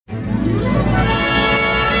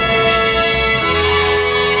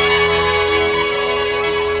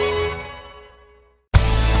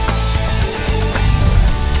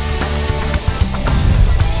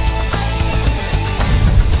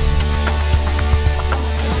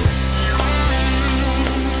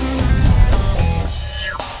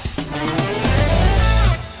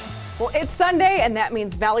Monday, and that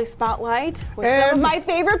means Valley Spotlight with some of my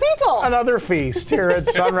favorite people. Another feast here at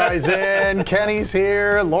Sunrise Inn. Kenny's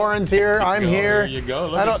here, Lauren's here, I'm here. There you go.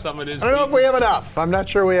 Look at some of this. I don't know if we have enough. I'm not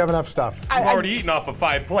sure we have enough stuff. I've already eaten off of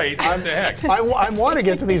 5 plates. What the heck? I want to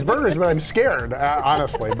get to these burgers, but I'm scared,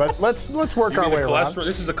 honestly. But let's work our way around.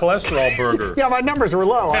 This is a cholesterol burger. Yeah, my numbers were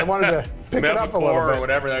low. I wanted to pick it up a little bit. Or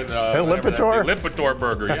whatever. Lipitor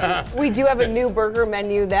burger, yeah. We do have a new burger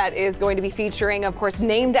menu that is going to be featuring, of course,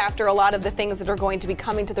 named after a lot of the things that are going to be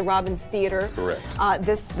coming to the Robbins Theater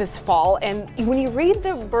this fall. And when you read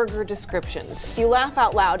the burger descriptions, you laugh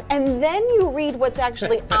out loud, and then you read what's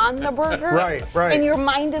actually on the burger, right. and your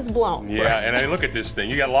mind is blown. Yeah, and I look at this thing.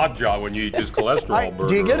 You got lockjaw when you eat this cholesterol burger.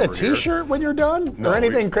 Do you get a T-shirt when you're done, or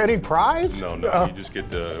anything? Any prize? No. You just get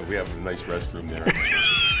we have a nice restroom there.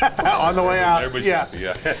 On the way out, yeah.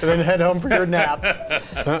 And then head home for your nap.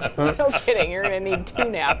 No kidding, you're going to need 2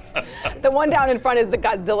 naps. The one down in front is the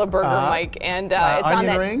Godzilla burger, Mike, and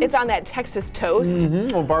it's on that Texas toast.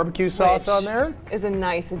 Little barbecue sauce on there. Is a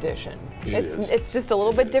nice addition. It's just a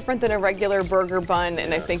little bit different than a regular burger bun,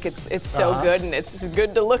 and I think it's so good, and it's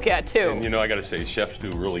good to look at too. And I got to say, Chef Stu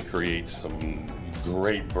really creates some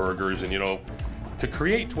great burgers, and to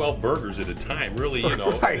create 12 burgers at a time, really, and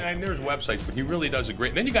there's websites, but he really does a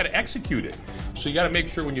great. Then you got to execute it. So you got to make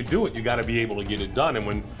sure when you do it, you got to be able to get it done. And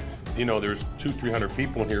when there's 200-300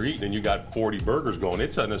 people in here eating, and you got 40 burgers going,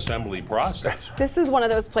 it's an assembly process. This is one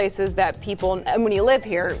of those places that people, and when you live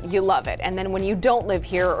here, you love it. And then when you don't live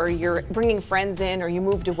here, or you're bringing friends in, or you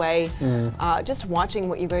moved away, just watching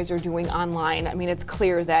what you guys are doing online, I mean, it's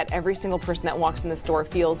clear that every single person that walks in the store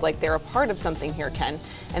feels like they're a part of something here, Ken.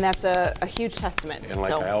 And that's a huge testament. And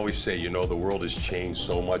like I always say, the world has changed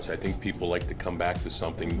so much. I think people like to come back to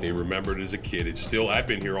something they remembered as a kid. It's still, I've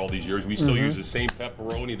been here all these years. We still use the same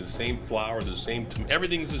pepperoni, the same flour, the same,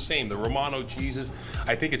 everything's the same. The Romano cheeses.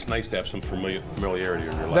 I think it's nice to have some familiarity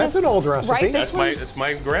in your life. That's an old recipe. Right? That's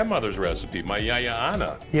my grandmother's recipe, my Yaya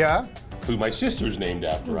Anna. Yeah. Who my sister's named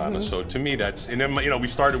after Anna. So to me, that's, and then we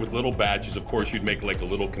started with little batches. Of course, you'd make like a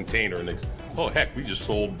little container, and oh heck, we just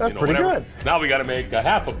sold pretty good. Now we got to make a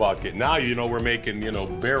half a bucket. Now we're making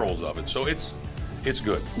barrels of it. So it's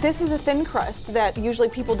good. This is a thin crust that usually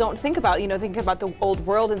people don't think about. Think about the old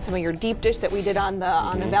world and some of your deep dish that we did on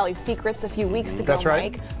the Valley Secrets a few weeks ago, That's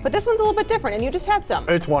right. Mike. But this one's a little bit different, and you just had some.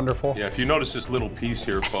 It's wonderful. Yeah, if you notice this little piece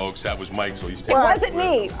here, folks, that was Mike's. So he's it wasn't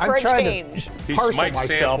me, for a change. Parcel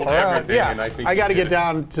myself around. And I got to get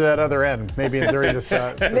down to that other end, maybe during this.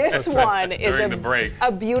 This one is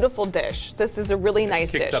a beautiful dish. This is a really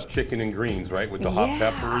nice dish. Kicked up chicken and greens, right, with the hot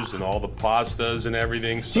peppers and all the pastas and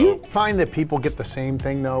everything. So do you find that people get the same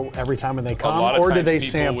thing though every time when they come, or do they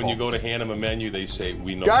people, sample? When you go to hand them a menu, they say,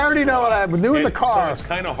 "We know." I already know what I'm doing in the car. So it's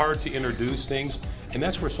kind of hard to introduce things. And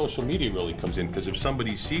that's where social media really comes in, because if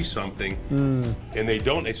somebody sees something and they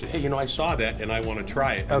don't, they say, hey, I saw that and I want to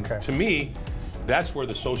try it. Okay. To me, that's where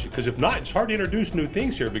the social, because if not, it's hard to introduce new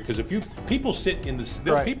things here, because if people sit in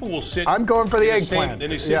the, people will sit. I'm going for the eggplant.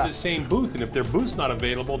 And they sit in the same booth, and if their booth's not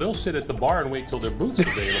available, they'll sit at the bar and wait till their booth's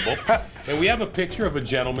available. And we have a picture of a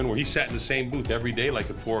gentleman where he sat in the same booth every day, like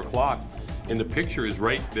at 4 o'clock, and the picture is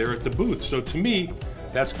right there at the booth. So to me,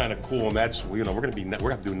 that's kind of cool, and that's we're gonna do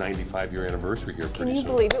a 95-year anniversary here pretty soon. Can you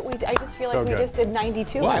believe it? I just feel like we just did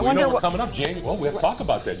 92. Well, I wonder what's coming up. Well, we have to talk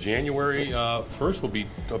about that. January 1st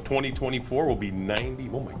of 2024 will be 90.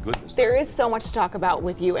 Oh my goodness. There is so much to talk about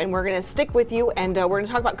with you, and we're gonna stick with you, and we're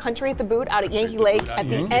gonna talk about Country at the Boot out at Yankee Lake at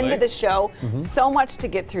the end of the show. So much to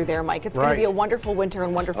get through there, Mike. It's gonna be a wonderful winter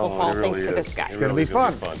and wonderful fall thanks to this guy. It's gonna be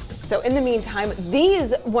fun. So in the meantime,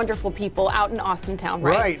 these wonderful people out in Austintown,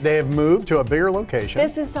 right? Right. They have moved to a bigger location.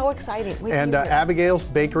 This is so exciting. And Abigail's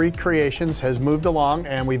Bakery Creations has moved along,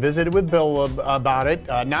 and we visited with Bill about it.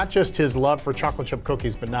 Not just his love for chocolate chip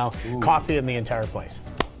cookies, but now coffee in the entire place.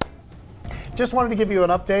 Just wanted to give you an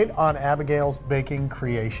update on Abigail's Bakery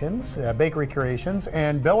Creations,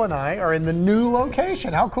 and Bill and I are in the new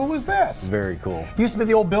location. How cool is this? Very cool. Used to be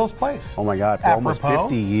the old Bill's place. Oh my God, for almost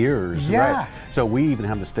 50 years. Yeah. Right. So we even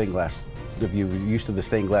have the stained glass. If you're used to the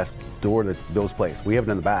stained glass door that's Bill's place, we have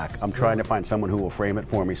it in the back. I'm trying to find someone who will frame it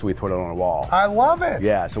for me so we throw it on a wall. I love it.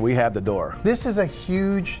 Yeah, so we have the door. This is a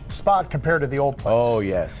huge spot compared to the old place. Oh,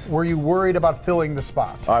 yes. Were you worried about filling the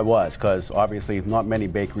spot? I was, because obviously not many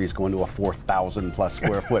bakeries go into a 4,000 plus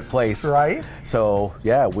square foot place. Right. So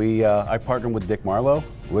yeah, I partnered with Dick Marlowe.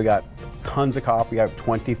 We got tons of coffee. I have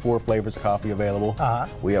 24 flavors of coffee available.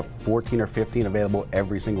 We have 14 or 15 available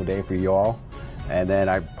every single day for you all. And then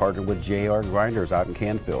I partnered with JR Grinders out in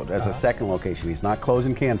Canfield as a second location. He's not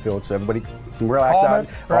closing Canfield, so everybody can relax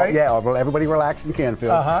out. Right? Yeah, everybody relax in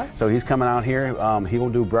Canfield. So he's coming out here. He will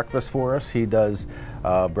do breakfast for us. He does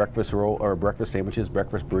breakfast roll or breakfast sandwiches,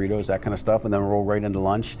 breakfast burritos, that kind of stuff, and then roll right into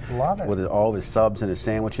lunch. Love it. With all of his subs and his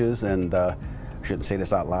sandwiches. And I shouldn't say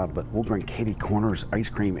this out loud, but we'll bring Katie Corner's ice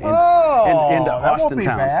cream into Austin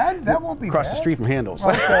town. That won't be bad. Across the street from Handel's.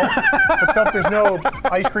 Okay. Except there's no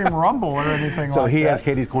ice cream rumble or anything like that. So he has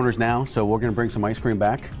Katie's Corners now, so we're going to bring some ice cream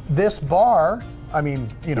back. This bar, I mean,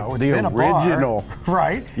 you know, it's been a bar. The original.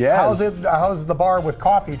 Right? Yes. How's the bar with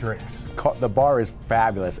coffee drinks? The bar is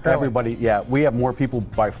fabulous. Really? Everybody, we have more people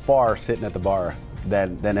by far sitting at the bar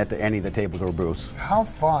than at any of the tables or booths. How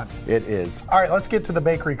fun. It is. All right, let's get to the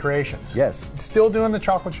bakery creations. Yes. Still doing the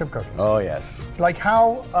chocolate chip cookies. Oh, yes. Like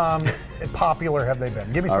how popular have they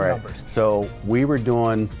been? Give me some numbers. So we were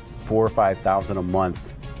doing 4,000 or 5,000 a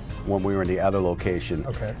month when we were in the other location.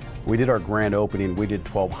 Okay. We did our grand opening. We did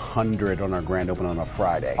 1,200 on our grand opening on a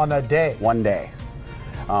Friday. On that day? One day.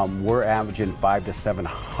 We're averaging 500 to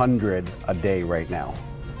 700 a day right now.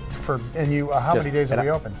 And you, how many days have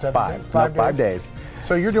we opened? 7 days? 5 days.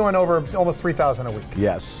 So you're doing over almost 3,000 a week.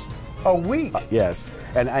 Yes. A week? Yes.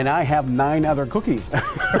 And I have 9 other cookies.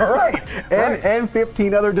 Right. And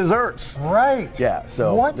 15 other desserts. Right. Yeah.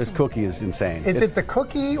 So this cookie is insane. Is it the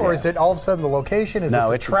cookie, or is it all of a sudden the location? Is it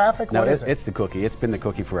the traffic? No, what is it? It's the cookie. It's been the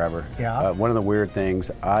cookie forever. Yeah. One of the weird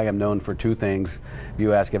things, I am known for 2 things. If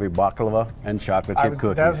you ask every baklava and chocolate chip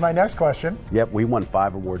cookies. That was my next question. Yep. We won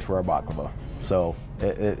 5 awards for our baklava. So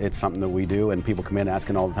it's something that we do, and people come in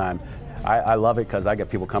asking all the time. I love it because I get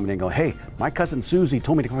people coming in and going, hey, my cousin Susie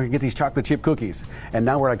told me to come and get these chocolate chip cookies. And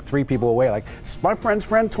now we're like 3 people away. Like, my friend's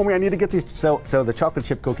friend told me I need to get these. So the chocolate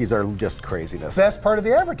chip cookies are just craziness. Best part of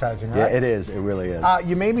the advertising, right? Yeah, it is. It really is.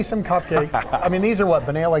 You made me some cupcakes. I mean, these are what,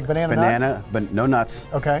 banana nut? But no nuts.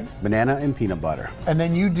 Okay. Banana and peanut butter. And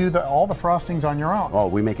then you do all the frostings on your own. Oh,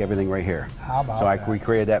 we make everything right here. How about that? So I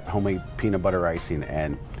recreated that homemade peanut butter icing,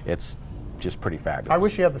 and it's just pretty fabulous. I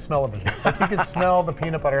wish you had the smell of it. Like you could smell the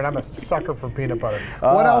peanut butter, and I'm a sucker for peanut butter.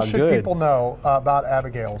 What else should people know about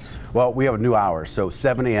Abigail's? Well, we have new hours, so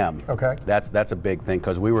 7 a.m. Okay. That's a big thing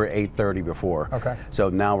because we were 8:30 before. Okay. So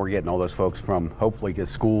now we're getting all those folks from hopefully get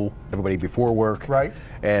school, everybody before work. Right.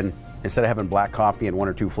 And instead of having black coffee and 1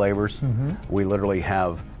 or 2 flavors, we literally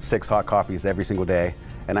have 6 hot coffees every single day,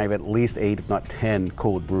 and I have at least 8, if not 10,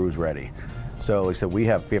 cold brews ready. So he said we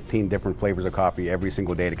have 15 different flavors of coffee every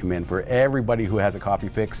single day to come in for everybody who has a coffee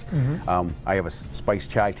fix. I have a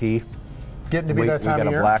spiced chai tea. Getting to be that time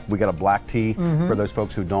of year. We got a black tea for those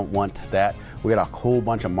folks who don't want that. We got a whole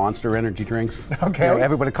bunch of Monster energy drinks. Okay. You know,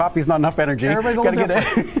 everybody, coffee's not enough energy. Everybody's a little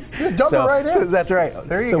different. Just dump it right in. So that's right.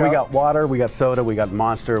 There you go. So we got water, we got soda, we got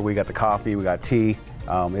Monster, we got the coffee, we got tea.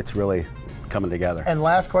 It's really coming together. And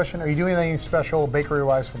last question, are you doing anything special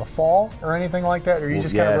bakery-wise for the fall or anything like that? Or are you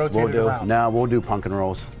just kind of rotating around? No, we'll do pumpkin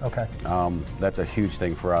rolls. Okay. That's a huge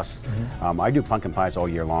thing for us. I do pumpkin pies all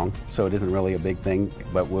year long, so it isn't really a big thing,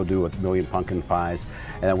 but we'll do 1 million pumpkin pies.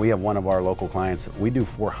 And then we have one of our local clients, we do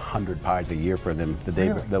 400 pies a year for them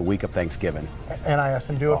the week of Thanksgiving. And I asked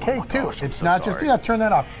them to do a cake too. Gosh, it's not just, turn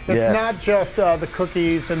that off. It's not just the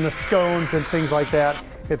cookies and the scones and things like that.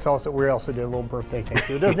 It's also, we also did a little birthday cake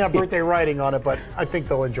too. It doesn't have birthday writing on it, but I think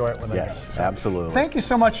they'll enjoy it when they get it. Yes, absolutely. Thank you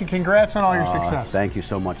so much, and congrats on all your success. Thank you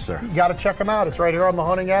so much, sir. You got to check them out. It's right here on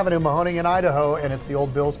Mahoning Avenue, Mahoning in Idaho, and it's the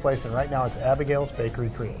old Bill's place, and right now it's Abigail's Bakery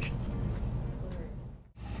Creations.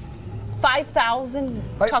 5,000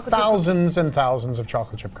 chocolate chip thousands cookies. and thousands of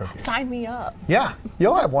chocolate chip cookies. Sign me up. Yeah,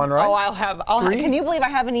 you'll have one, right? Oh, I'll have. Can you believe I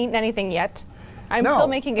haven't eaten anything yet? I'm still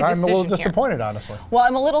making a decision. I'm a little disappointed, honestly. Well,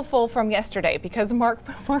 I'm a little full from yesterday because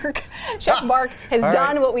Chef Mark has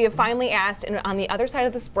done what we have finally asked. And on the other side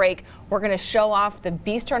of this break, we're going to show off the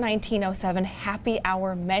Bistro 1907 Happy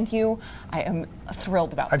Hour menu. I am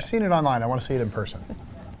thrilled about this. I've seen it online. I want to see it in person.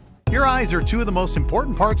 Your eyes are 2 of the most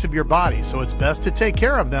important parts of your body, so it's best to take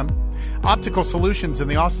care of them. Optical Solutions in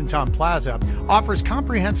the Austintown Plaza offers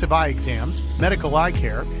comprehensive eye exams, medical eye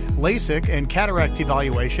care, LASIK and cataract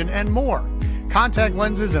evaluation, and more. Contact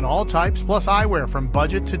lenses in all types, plus eyewear from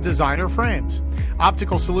budget to designer frames.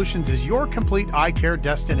 Optical Solutions is your complete eye care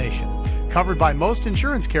destination. Covered by most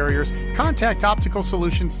insurance carriers, contact Optical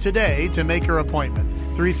Solutions today to make your appointment.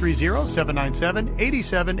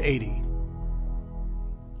 330-797-8780.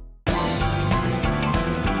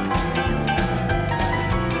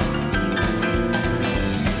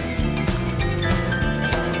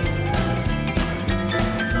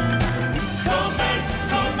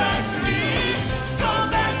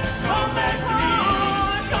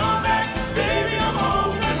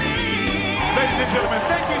 Gentlemen,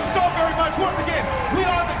 thank you so very much once again.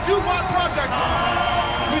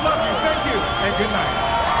 and good night.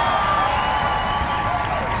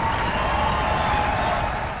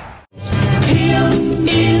 Heels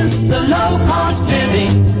is the low-cost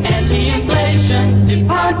living, anti-inflation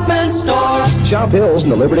department store. Shop Hills in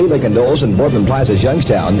the Liberty, Lincoln Knolls, and Boardman Plaza's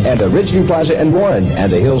Youngstown, and the Ridgeview Plaza in Warren,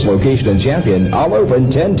 and the Hills location in Champion, all open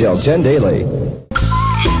 10 till 10 daily.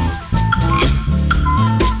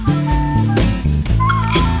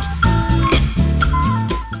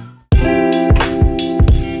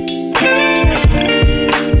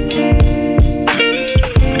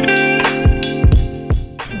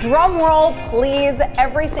 Drum roll, please.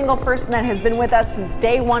 Every single person that has been with us since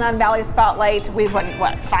day one on Valley Spotlight, we've what,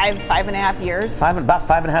 5.5 years? About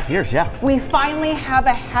 5.5 years, yeah. We finally have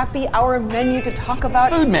a happy hour menu to talk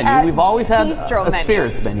about. Food menu. We've always had a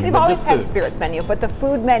spirits menu. We've always had a spirits menu, but the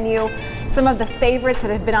food menu, some of the favorites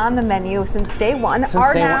that have been on the menu since day one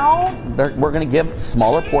are now. We're going to give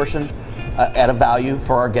smaller portion at a value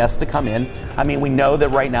for our guests to come in. I mean, we know that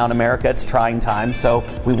right now in America it's trying times, so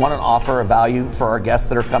we want to offer a value for our guests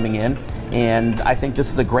that are coming in, and I think this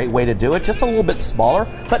is a great way to do it. Just a little bit smaller,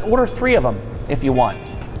 but order 3 of them if you want.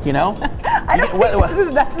 You know, I don't think this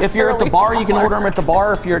is necessarily if you're at the bar, smaller. you can order them at the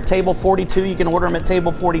bar. If you're at table 42, you can order them at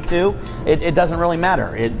table 42. It doesn't really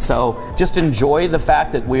matter. So just enjoy the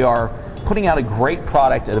fact that we are putting out a great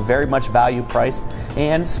product at a very much value price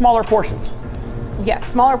and smaller portions. Yes,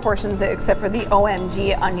 smaller portions except for the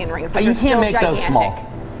OMG onion rings. Which you are can't still make gigantic. those small.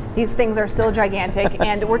 These things are still gigantic,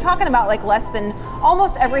 and we're talking about like less than,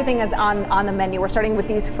 almost everything is on the menu. We're starting with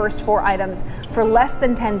these first 4 items for less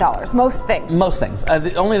than $10. Most things. Most things.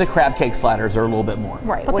 Only the crab cake sliders are a little bit more.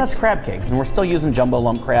 Right. But that's crab cakes, and we're still using jumbo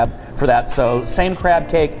lump crab for that. So same crab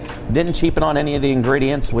cake, didn't cheapen on any of the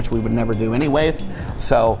ingredients, which we would never do anyways.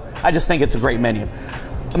 So I just think it's a great menu.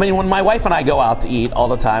 I mean, when my wife and I go out to eat all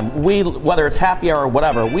the time, whether it's happy hour or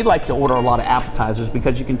whatever, we like to order a lot of appetizers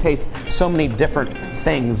because you can taste so many different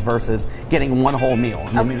things versus getting one whole meal.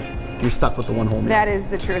 And then you're stuck with the one whole meal. That is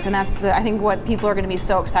the truth, and that's I think what people are going to be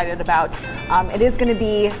so excited about. It is going to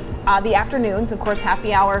be the afternoons, of course.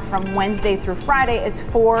 Happy hour from Wednesday through Friday is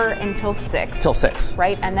 4 until 6. Till 6.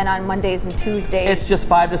 Right, and then on Mondays and Tuesdays. It's just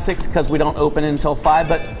 5 to 6 because we don't open until 5,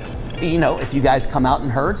 but you know, if you guys come out in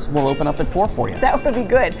herds, we'll open up at 4 for you. That would be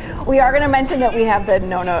good. We are going to mention that we have the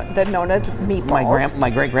Nona's meatballs. My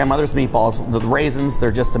great-grandmother's meatballs, the raisins, they're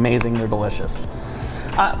just amazing. They're delicious.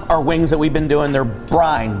 Our wings that we've been doing, they're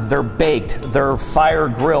brined, they're baked, they're fire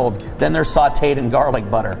grilled, then they're sauteed in garlic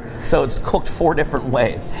butter. So it's cooked 4 different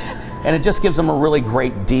ways. And it just gives them a really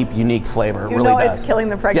great, deep, unique flavor. It really does. It's killing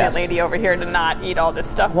the pregnant lady over here to not eat all this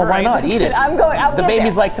stuff. Well, why not? Eat it. The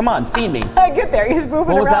baby's like, come on, feed me. I get there. He's moving around.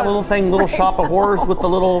 What was that little thing, Little Shop of Horrors with the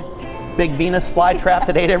little big Venus flytrap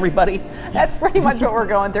that ate everybody? That's pretty much what we're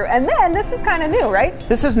going through. And then this is kind of new, right?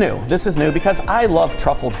 This is new. This is new because I love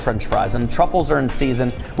truffled French fries, and truffles are in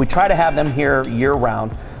season. We try to have them here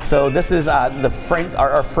year-round. So this is our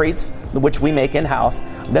frites, which we make in-house.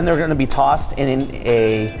 Then they're going to be tossed in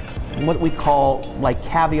a what we call like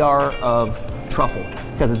caviar of truffle,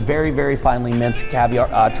 because it's very, very finely minced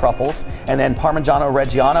caviar truffles, and then Parmigiano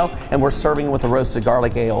Reggiano, and we're serving it with a roasted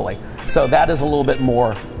garlic aioli. So that is a little bit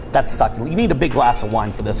more, that's succulent. You need a big glass of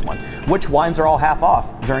wine for this one, which wines are all half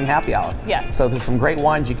off during happy hour. Yes. So there's some great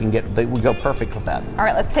wines you can get that would go perfect with that. All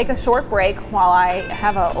right, let's take a short break while I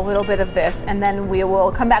have a little bit of this, and then we will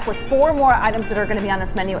come back with 4 more items that are going to be on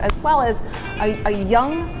this menu, as well as a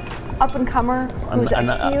young up-and-comer who's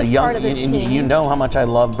a huge part of this team. You know how much I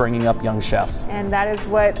love bringing up young chefs. And that is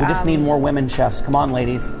what... We just need more women chefs. Come on,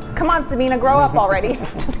 ladies. Come on, Sabina, grow up already.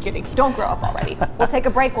 Just kidding. Don't grow up already. We'll take a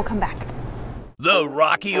break. We'll come back. The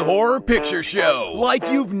Rocky Horror Picture Show, like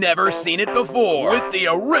you've never seen it before, with the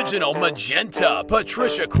original Magenta,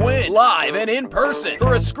 Patricia Quinn, live and in person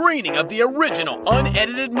for a screening of the original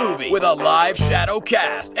unedited movie with a live shadow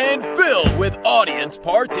cast and filled with audience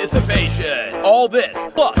participation. All this,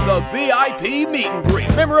 plus a VIP meet and greet,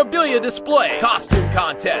 memorabilia display, costume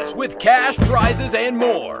contest with cash prizes and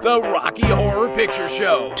more. The Rocky Horror Picture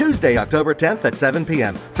Show. Tuesday, October 10th at 7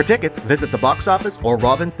 p.m. For tickets, visit the box office or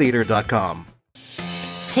robinstheater.com.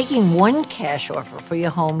 Taking one cash offer for your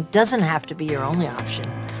home doesn't have to be your only option.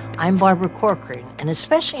 I'm Barbara Corcoran, and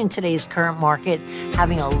especially in today's current market,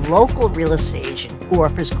 having a local real estate agent who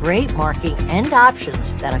offers great marketing and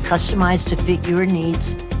options that are customized to fit your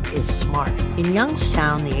needs is smart. In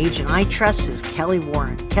Youngstown, the agent I trust is Kelly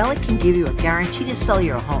Warren. Kelly can give you a guarantee to sell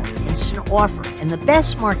your home, instant offer, and the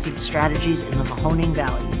best marketing strategies in the Mahoning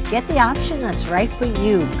Valley. Get the option that's right for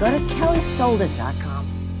you. Go to kellysoldit.com.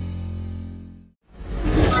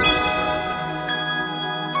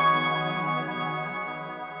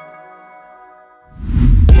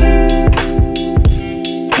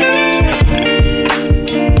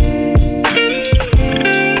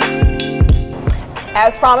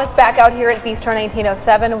 As promised, back out here at Bistro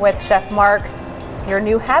 1907 with Chef Mark, your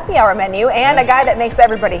new happy hour menu, and a guy that makes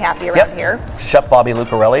everybody happy around here. Chef Bobby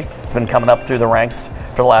Lucarelli. It's been coming up through the ranks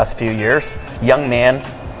for the last few years. Young man.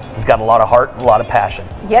 He's got a lot of heart, a lot of passion.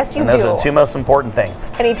 Yes, you do. And those are the two most important things.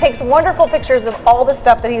 And he takes wonderful pictures of all the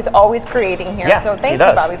stuff that he's always creating here. Yeah, so thank you,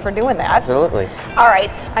 Bobby, for doing that. Absolutely. All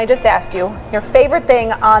right, I just asked you, your favorite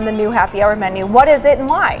thing on the new happy hour menu, what is it and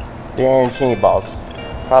why? The arancini balls.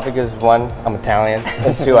 Probably because one, I'm Italian,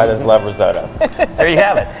 and two, I just love risotto. There you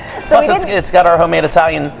have it. So Plus, it's got our homemade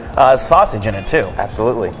Italian sausage in it too.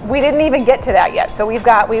 Absolutely. We didn't even get to that yet. So we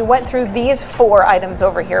went through these 4 items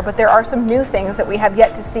over here, but there are some new things that we have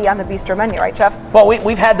yet to see on the bistro menu, right, Chef? Well,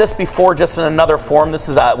 we've had this before, just in another form. This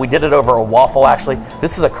is we did it over a waffle, actually.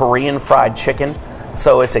 This is a Korean fried chicken.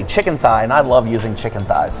 So it's a chicken thigh, and I love using chicken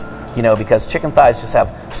thighs, you know, because chicken thighs just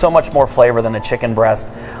have so much more flavor than a chicken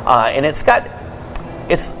breast. And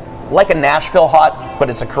it's like a Nashville hot, but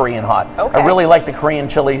it's a Korean hot. Okay. I really like the Korean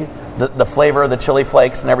chili, the flavor of the chili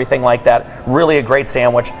flakes and everything like that. Really a great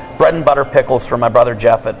sandwich. Bread and butter pickles from my brother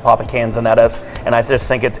Jeff at Papa Canzonetta's, and I just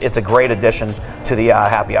think it's a great addition to the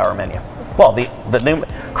happy hour menu. Well, the new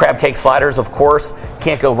crab cake sliders, of course,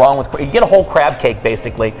 can't go wrong with. You get a whole crab cake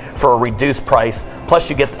basically for a reduced price. Plus,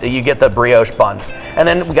 you get the brioche buns, and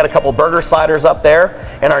then we got a couple burger sliders up there,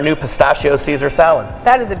 and our new pistachio Caesar salad.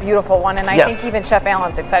 That is a beautiful one, and I think even Chef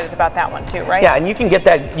Allen's excited about that one too, right? Yeah, and you can get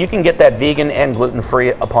that vegan and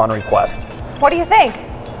gluten-free upon request. What do you think?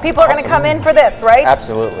 People are going to come in for this, right?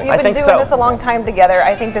 Absolutely. You've been doing this a long time together.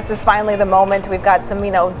 I think this is finally the moment. We've got some,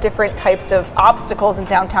 different types of obstacles in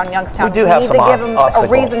downtown Youngstown. We do have some obstacles. We need to give them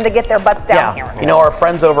a reason to get their butts down here. You know, our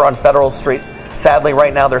friends over on Federal Street, sadly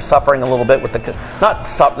right now they're suffering a little bit with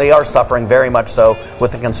they are suffering very much so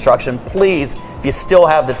with the construction. Please, if you still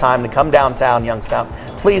have the time to come downtown Youngstown,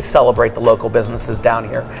 please celebrate the local businesses down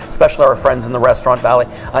here, especially our friends in the restaurant valley,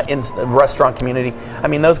 in the restaurant community. I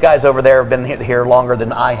mean, those guys over there have been here longer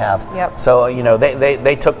than I have. Yep. So,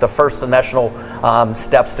 they took the first initial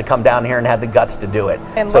steps to come down here and had the guts to do it.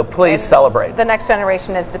 And so please celebrate. The next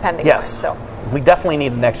generation is depending on it. So. We definitely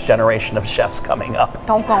need a next generation of chefs coming up.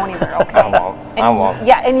 Don't go anywhere, okay? I won't.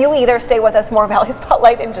 Yeah, and you either stay with us, more Valley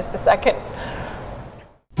Spotlight in just a second.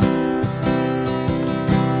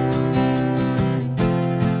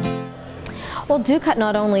 Well, Ducat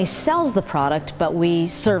not only sells the product, but we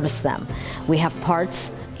service them. We have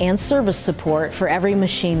parts and service support for every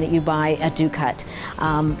machine that you buy at Ducat.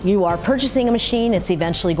 You are purchasing a machine, it's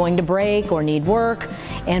eventually going to break or need work,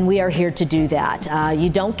 and we are here to do that. You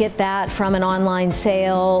don't get that from an online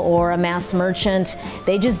sale or a mass merchant.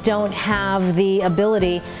 They just don't have the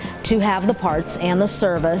ability to have the parts and the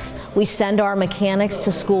service. We send our mechanics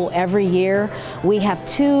to school every year. We have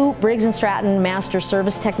 2 Briggs & Stratton master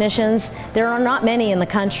service technicians. There are not many in the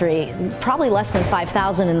country, probably less than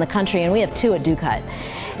 5,000 in the country, and we have 2 at Ducat.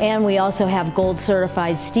 And we also have gold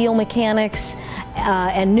certified steel mechanics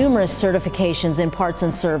and numerous certifications in parts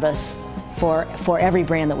and service for every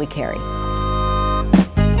brand that we carry.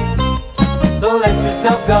 So let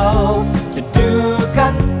yourself go to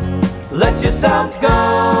Ducat. Let yourself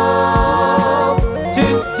go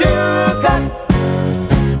to Ducat.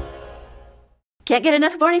 Can't get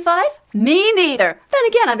enough of Barney Fife? Me neither. Then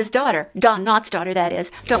again, I'm his daughter. Don Knott's daughter, that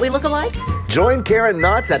is. Don't we look alike? Join Karen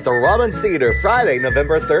Knotts at the Robbins Theater Friday,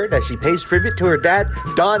 November 3rd as she pays tribute to her dad,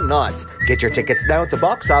 Don Knotts. Get your tickets now at the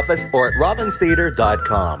box office or at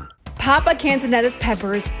robbinstheater.com. Papa Canzonetta's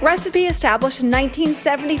peppers, recipe established in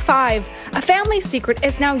 1975. A family secret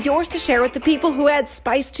is now yours to share with the people who add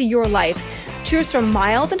spice to your life. Choose from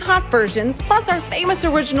mild and hot versions, plus our famous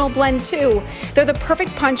original blend too. They're the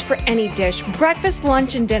perfect punch for any dish, breakfast,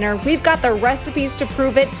 lunch, and dinner. We've got the recipes to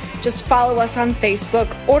prove it. Just follow us on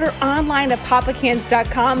Facebook, order online at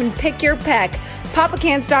papacans.com and pick your peck.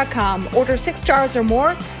 papacans.com, order 6 jars or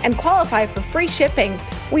more and qualify for free shipping.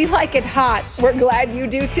 We like it hot. We're glad you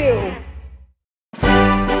do too.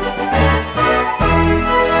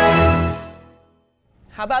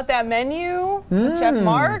 How about that menu with Chef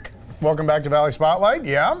Mark? Welcome back to Valley Spotlight,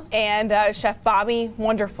 And Chef Bobby,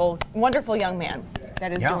 wonderful, wonderful young man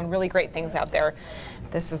that is doing really great things out there.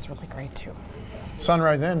 This is really great too.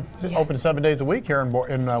 Sunrise Inn is open 7 days a week here in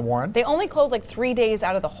Warren. They only close like 3 days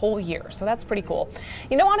out of the whole year, so that's pretty cool.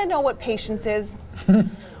 You don't want to know what patience is?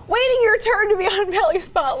 Waiting your turn to be on Valley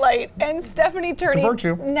Spotlight. And Stephanie Turney,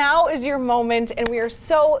 now is your moment, and we are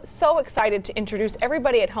so excited to introduce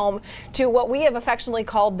everybody at home to what we have affectionately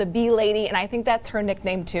called the Bee Lady, and I think that's her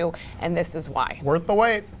nickname too, and this is why. Worth the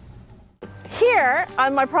wait. Here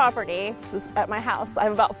on my property, at my house, I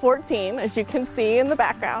have about 14, as you can see in the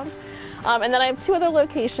background. And then I have 2 other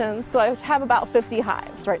locations, so I have about 50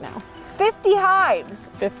 hives right now. 50 hives.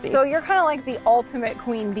 50. So you're kind of like the ultimate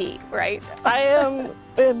queen bee, right? I am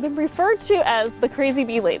been referred to as the crazy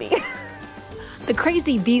bee lady. The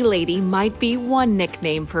Crazy Bee Lady might be one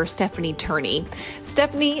nickname for Stephanie Turney.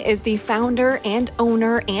 Stephanie is the founder and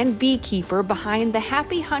owner and beekeeper behind the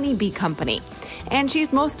Happy Honey Bee Company. And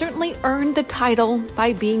she's most certainly earned the title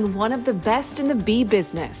by being one of the best in the bee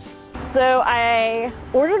business. So I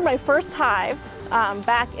ordered my first hive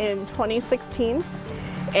back in 2016.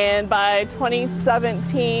 And by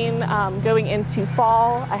 2017, going into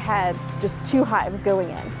fall, I had just 2 hives going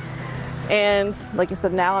in. And like I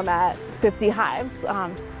said, now I'm at 50 hives.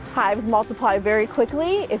 Hives multiply very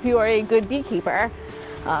quickly if you are a good beekeeper,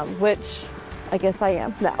 which I guess I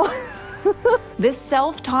am now. This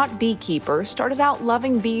self-taught beekeeper started out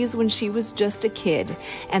loving bees when she was just a kid,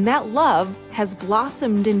 and that love has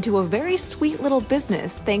blossomed into a very sweet little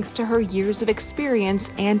business thanks to her years of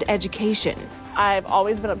experience and education. I've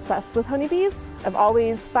always been obsessed with honeybees. I've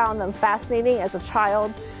always found them fascinating as a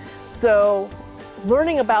child. So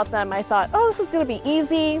learning about them, I thought, oh, this is going to be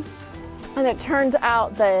easy. And it turned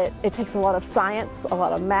out that it takes a lot of science, a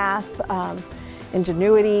lot of math,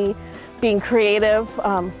 ingenuity, being creative,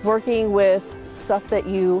 working with stuff that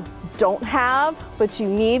you don't have, but you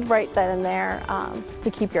need right then and there to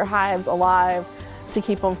keep your hives alive, to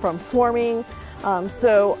keep them from swarming.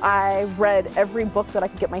 So I read every book that I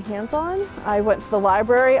could get my hands on. I went to the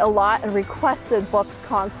library a lot and requested books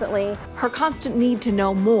constantly. Her constant need to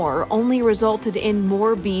know more only resulted in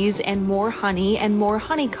more bees and more honey and more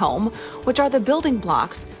honeycomb, which are the building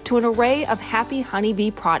blocks to an array of happy honeybee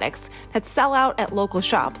products that sell out at local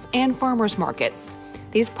shops and farmers markets.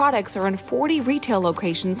 These products are in 40 retail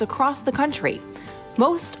locations across the country.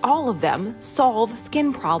 Most all of them solve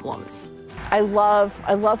skin problems. I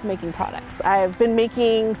love making products. I've been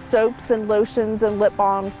making soaps and lotions and lip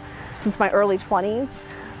balms since my early 20s.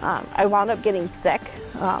 I wound up getting sick.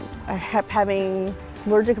 I kept having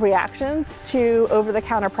allergic reactions to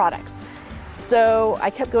over-the-counter products. So I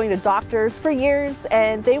kept going to doctors for years,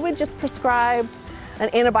 and they would just prescribe an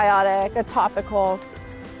antibiotic, a topical,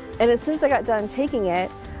 and as soon as I got done taking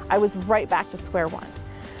it, I was right back to square one.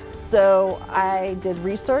 So I did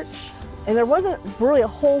research. And there wasn't really a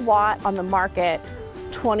whole lot on the market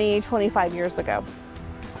 20, 25 years ago.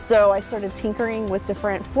 So I started tinkering with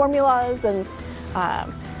different formulas and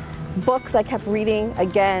books I kept reading.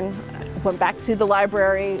 Again, went back to the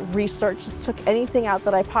library, researched, just took anything out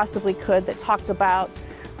that I possibly could that talked about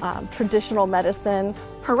traditional medicine.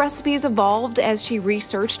 Her recipes evolved as she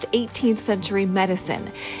researched 18th century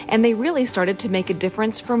medicine, and they really started to make a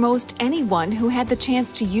difference for most anyone who had the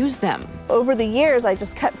chance to use them. Over the years, I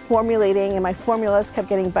just kept formulating, and my formulas kept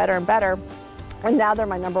getting better and better, and now they're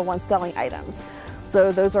my #1 selling items.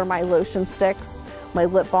 So those are my lotion sticks, my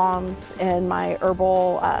lip balms, and my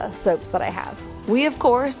herbal soaps that I have. We, of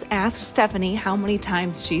course, asked Stephanie how many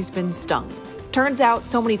times she's been stung. Turns out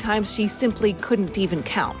so many times she simply couldn't even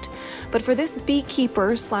count. But for this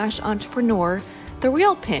beekeeper/entrepreneur, the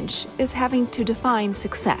real pinch is having to define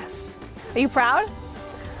success. Are you proud?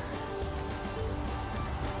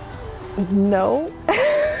 No.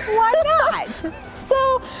 Why not?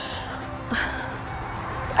 So,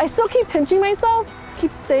 I still keep pinching myself,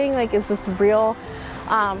 keep saying like, is this real?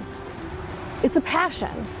 It's a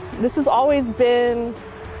passion. This has always been,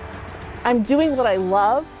 I'm doing what I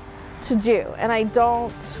love to do, and I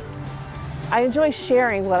enjoy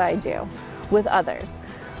sharing what I do with others.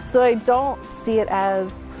 So I don't see it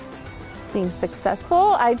as being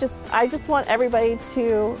successful. I just want everybody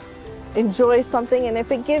to enjoy something, and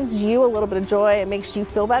if it gives you a little bit of joy, it makes you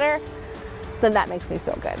feel better, then that makes me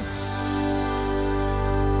feel good.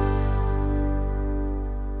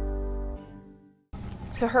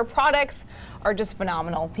 So her products are just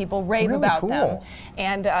phenomenal. People rave Really about cool. them.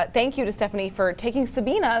 And thank you to Stephanie for taking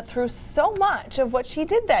Sabina through so much of what she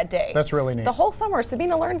did that day. That's really neat. The whole summer,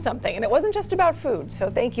 Sabina learned something, and it wasn't just about food.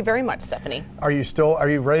 So thank you very much, Stephanie. Are you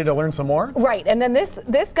ready to learn some more? Right, and then this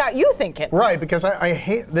got you thinking. Right, because I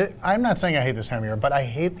hate, I'm not saying I hate this time of year, but I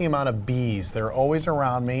hate the amount of bees. They're always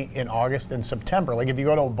around me in August and September. Like if you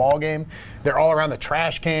go to a ball game, they're all around the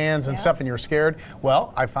trash cans and stuff, and you're scared.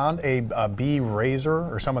 Well, I found a bee raiser,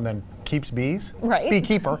 or someone that keeps bees. Right.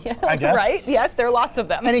 Beekeeper, I guess. Right, yes, there are lots of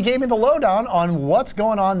them. And he gave me the lowdown on what's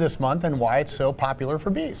going on this month and why it's so popular for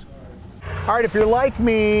bees. All right, if you're like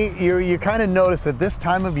me, you kind of notice at this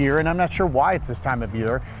time of year, and I'm not sure why it's this time of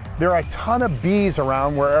year, there are a ton of bees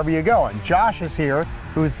around wherever you go. And Josh is here,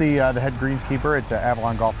 who's the head greenskeeper at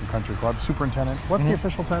Avalon Golf and Country Club, superintendent. What's the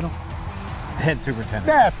official title? Head superintendent.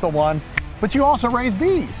 That's the one. But you also raise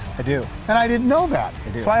bees. I do. And I didn't know that. I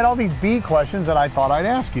do. So I had all these bee questions that I thought I'd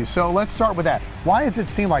ask you. So let's start with that. Why does it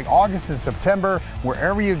seem like August and September,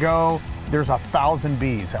 wherever you go, there's 1,000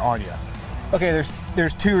 bees on you? Okay,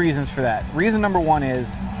 there's two reasons for that. Reason number one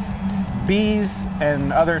is bees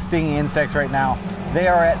and other stinging insects right now, they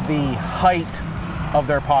are at the height of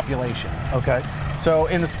their population. Okay. So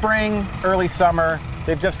in the spring, early summer,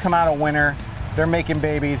 they've just come out of winter, they're making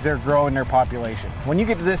babies, they're growing their population. When you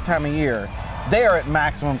get to this time of year, they are at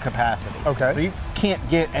maximum capacity. Okay. So you can't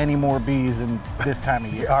get any more bees in this time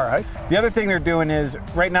of year. All right. The other thing they're doing is,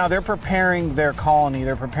 right now they're preparing their colony,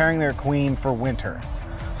 they're preparing their queen for winter.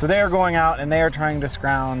 So they are going out and they are trying to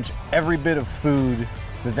scrounge every bit of food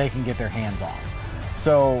that they can get their hands on.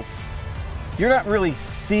 So you're not really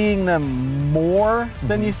seeing them more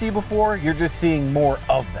than you see before, you're just seeing more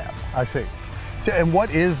of them. I see. So, and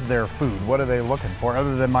what is their food? What are they looking for,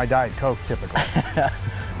 other than my Diet Coke, typically?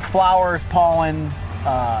 Flowers, pollen,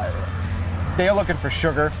 they're looking for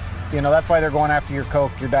sugar. You know, that's why they're going after your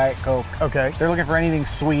Coke, your Diet Coke. Okay. They're looking for anything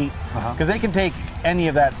sweet, because they can take any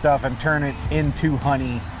of that stuff and turn it into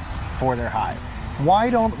honey for their hive. Why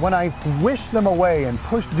don't, when I wish them away and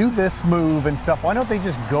do this move and stuff, why don't they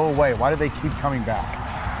just go away? Why do they keep coming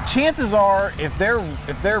back? Chances are, if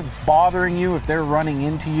they're bothering you, if they're running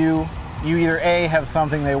into you, you either A, have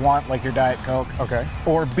something they want, like your Diet Coke, okay,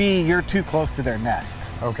 or B, you're too close to their nest.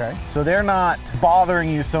 Okay. So they're not bothering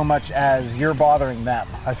you so much as you're bothering them.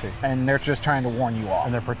 I see. And they're just trying to warn you off.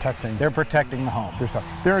 And they're protecting. They're protecting the home. Their stuff.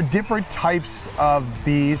 There are different types of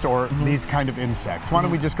bees or these kind of insects. Why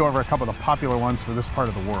don't we just go over a couple of the popular ones for this part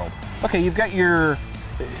of the world? Okay, you've got your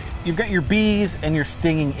bees and your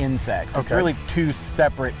stinging insects. Okay. It's really two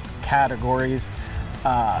separate categories.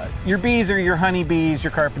 Your bees are your honey bees,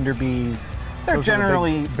 your carpenter bees. They're Those are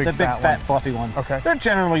generally the big fat, ones. fluffy ones. Okay. They're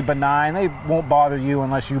generally benign. They won't bother you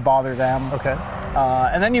unless you bother them. Okay.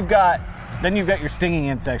 And then you've got your stinging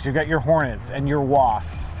insects. You've got your hornets and your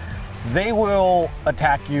wasps. They will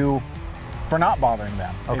attack you for not bothering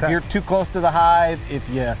them. Okay. If you're too close to the hive, if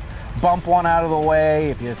you bump one out of the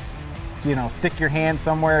way, if you stick your hand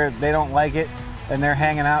somewhere they don't like it and they're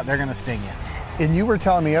hanging out, they're going to sting you. And you were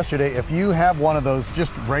telling me yesterday, if you have one of those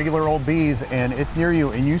just regular old bees and it's near you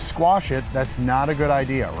and you squash it, that's not a good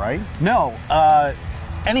idea, right? No,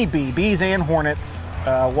 any bee, bees and hornets,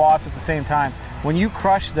 wasps at the same time, when you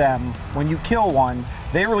crush them, when you kill one,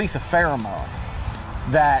 they release a pheromone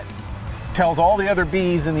that tells all the other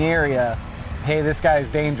bees in the area, hey, this guy's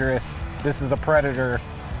dangerous, this is a predator,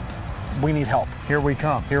 we need help. Here we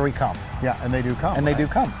come. Here we come. Yeah, and they do come. And they do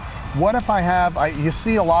come. What if you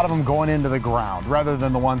see a lot of them going into the ground rather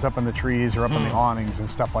than the ones up in the trees or up in the awnings and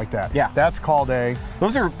stuff like that? Yeah. That's called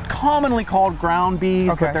those are commonly called ground bees,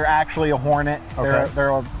 okay, but they're actually a hornet. Okay.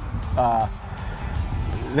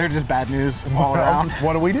 They're just bad news all around.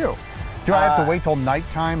 What do we do? Do I have to wait till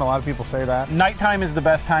nighttime? A lot of people say that. Nighttime is the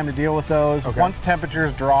best time to deal with those. Okay. Once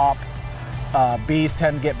temperatures drop, bees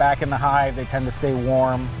tend to get back in the hive. They tend to stay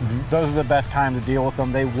warm. Those are the best time to deal with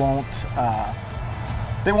them. They won't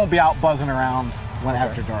be out buzzing around when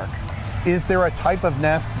after dark. Is there a type of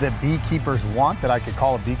nest that beekeepers want that I could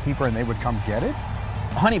call a beekeeper and they would come get it?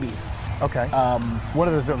 Honeybees. Okay. What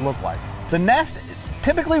does it look like? The nest,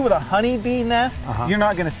 typically with a honeybee nest, you're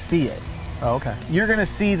not going to see it. Oh, okay. You're going to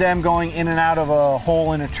see them going in and out of a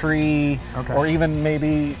hole in a tree, okay, or even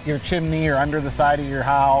maybe your chimney or under the side of your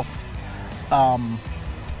house.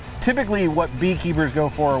 Typically what beekeepers go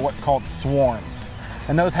for are what's called swarms.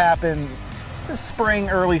 And those happen spring,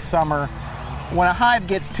 early summer. When a hive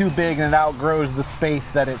gets too big and it outgrows the space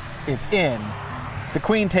that it's in, the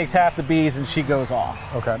queen takes half the bees and she goes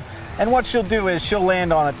off. Okay. And what she'll do is she'll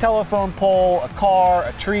land on a telephone pole, a car,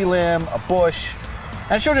 a tree limb, a bush,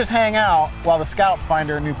 and she'll just hang out while the scouts find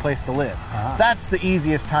her a new place to live. That's the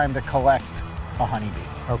easiest time to collect a honeybee.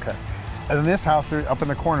 Okay. And in this house, up in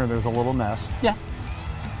the corner, there's a little nest. Yeah.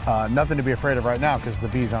 Nothing to be afraid of right now because the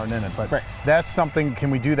bees aren't in it. But that's something. Can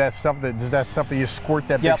we do that stuff? Does that stuff that you squirt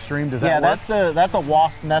that big stream? Does that work? Yeah, that's a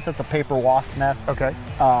wasp nest. That's a paper wasp nest. Okay.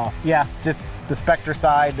 Yeah, just the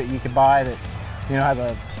Spectricide that you could buy that has a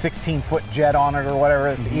 16-foot jet on it or whatever.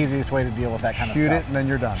 It's the easiest way to deal with that kind of stuff. Shoot it and then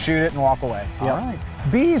you're done. Shoot it and walk away. All right.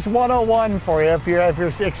 Bees 101 for you. If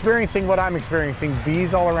you're experiencing what I'm experiencing,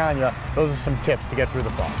 bees all around you. Those are some tips to get through the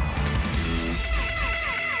fall.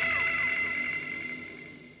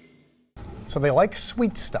 So they like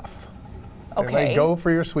sweet stuff. Okay. They go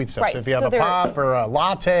for your sweet stuff. Right. So if you have a pop or a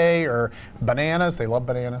latte or bananas, they love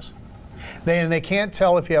bananas. They can't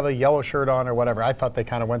tell if you have a yellow shirt on or whatever. I thought they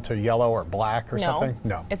kind of went to yellow or black or something.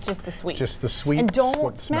 No. It's just the sweet. Just the sweet. And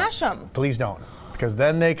don't smash them. Please don't. because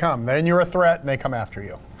then they come. Then you're a threat, and they come after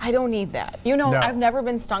you. I don't need that. You know, No. I've never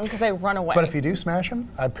been stung because I run away. But if you do smash them,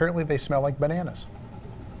 apparently they smell like bananas.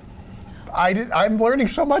 I'm learning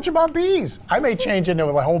so much about bees. I may change into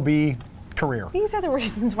a whole bee career. These are the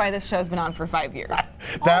reasons why this show's been on for 5 years.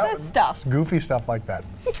 All this stuff. Goofy stuff like that.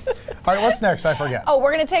 All right, what's next? I forget. Oh,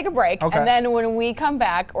 we're going to take a break. Okay. And then when we come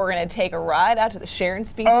back, we're going to take a ride out to the Sharon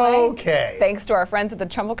Speedway. Okay. Thanks to our friends at the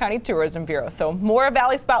Trumbull County Tourism Bureau. So more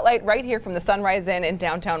Valley Spotlight right here from the Sunrise Inn in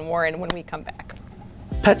downtown Warren when we come back.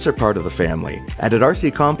 Pets are part of the family, and at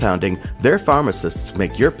RC Compounding, their pharmacists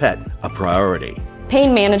make your pet a priority.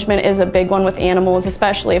 Pain management is a big one with animals,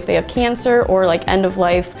 especially if they have cancer or like end of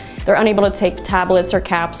life. They're unable to take tablets or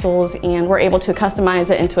capsules, and we're able to customize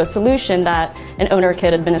it into a solution that an owner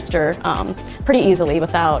could administer pretty easily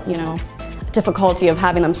without, difficulty of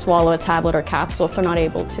having them swallow a tablet or capsule if they're not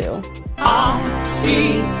able to.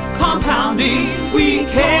 RC Compounding, we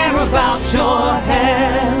care about your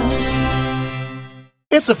health.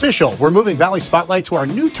 It's official. We're moving Valley Spotlight to our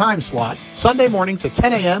new time slot, Sunday mornings at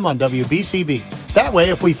 10 a.m. on WBCB. That way,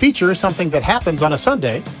 if we feature something that happens on a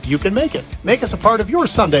Sunday, you can make it. Make us a part of your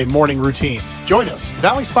Sunday morning routine. Join us,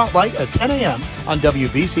 Valley Spotlight at 10 a.m. on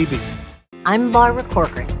WBCB. I'm Barbara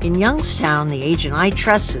Corcoran. In Youngstown, the agent I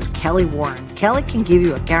trust is Kelly Warren. Kelly can give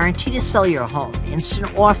you a guarantee to sell your home,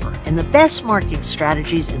 instant offer, and the best marketing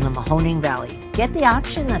strategies in the Mahoning Valley. Get the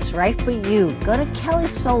option that's right for you. Go to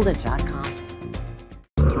kellysolder.com.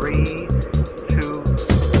 3, 2,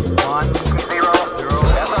 1, 0, 0,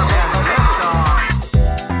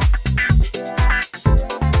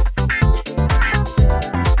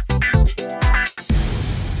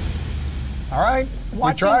 All right,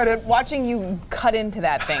 we tried it. Watching you cut into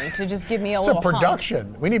that thing to just give me a little It's a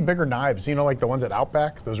production. We need bigger knives. Like the ones at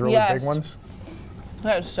Outback, those really big ones.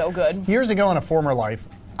 That is so good. Years ago in a former life,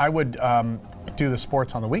 I would do the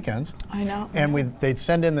sports on the weekends. I know. And they'd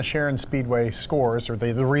send in the Sharon Speedway scores or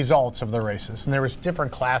the results of the races. And there was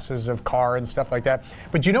different classes of car and stuff like that.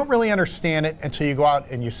 But you don't really understand it until you go out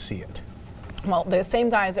and you see it. Well, the same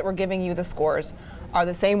guys that were giving you the scores are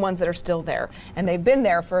the same ones that are still there. And they've been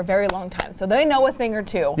there for a very long time. So they know a thing or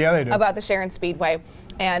two about the Sharon Speedway.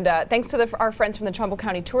 And thanks to our friends from the Trumbull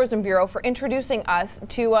County Tourism Bureau for introducing us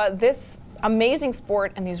to this amazing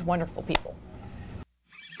sport and these wonderful people.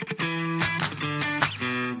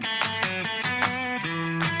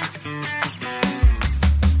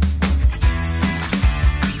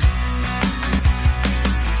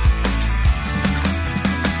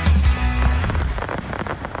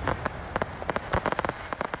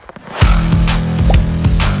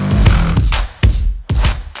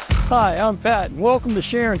 Hi, I'm Pat, and welcome to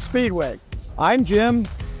Sharon Speedway. I'm Jim,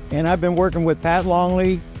 and I've been working with Pat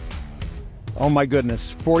Longley, oh my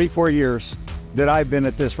goodness, 44 years that I've been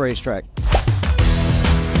at this racetrack.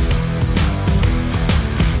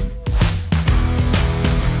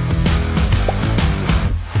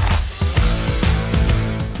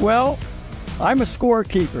 Well, I'm a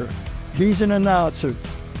scorekeeper. He's an announcer,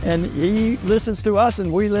 and he listens to us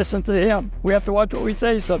and we listen to him. We have to watch what we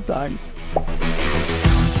say sometimes.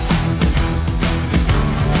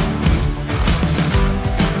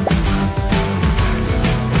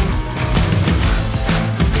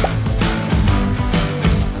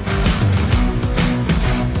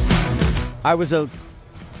 I was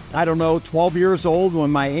 12 years old when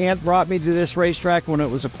my aunt brought me to this racetrack when it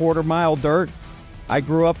was a quarter-mile dirt. I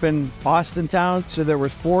grew up in Austintown, so there were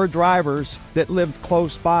 4 drivers that lived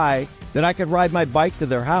close by that I could ride my bike to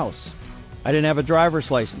their house. I didn't have a driver's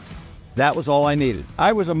license. That was all I needed.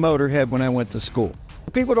 I was a motorhead when I went to school.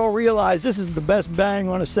 People don't realize this is the best bang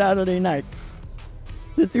on a Saturday night.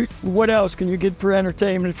 What else can you get for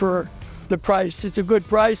entertainment for the price? It's a good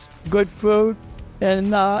price, good food.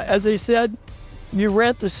 And as I said, you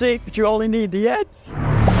rent the seat, but you only need the edge.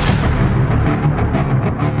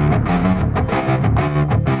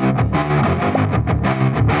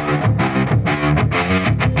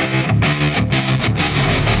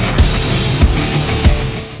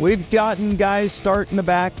 We've gotten guys start in the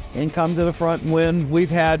back and come to the front and win.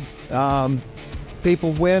 We've had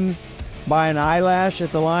people win by an eyelash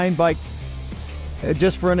at the line. By,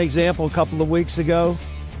 just for an example, a couple of weeks ago,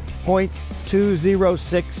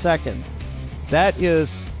 0.206 second. That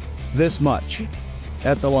is this much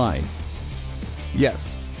at the line.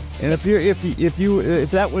 Yes. And if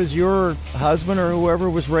that was your husband or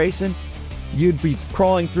whoever was racing, you'd be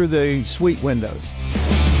crawling through the suite windows.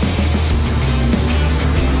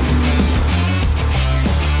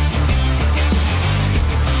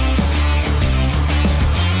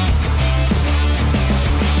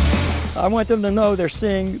 I want them to know they're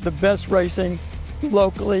seeing the best racing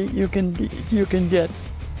locally you can get.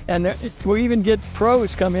 And we even get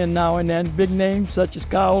pros come in now and then, big names such as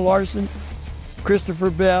Kyle Larson, Christopher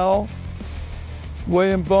Bell,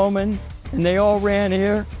 William Bowman, and they all ran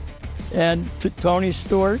here, and Tony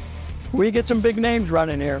Stewart. We get some big names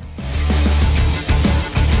running here.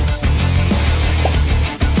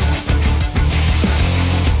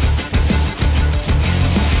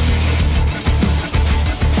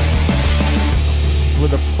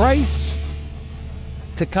 With a price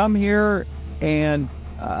to come here and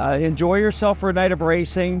enjoy yourself for a night of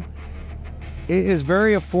racing, it is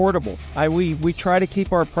very affordable. We try to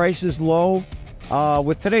keep our prices low.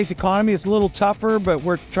 With today's economy, it's a little tougher, but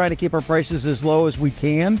we're trying to keep our prices as low as we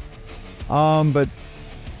can. But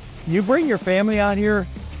you bring your family out here.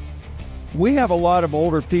 We have a lot of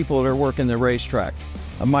older people that are working the racetrack.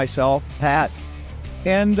 Myself, Pat,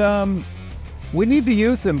 and we need the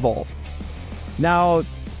youth involved. Now,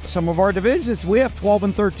 some of our divisions, we have 12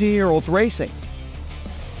 and 13-year-olds racing.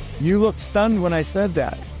 You looked stunned when I said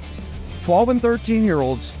that. 12 and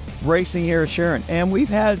 13-year-olds racing here at Sharon. And we've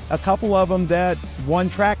had a couple of them that won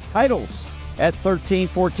track titles at 13,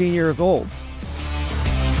 14 years old.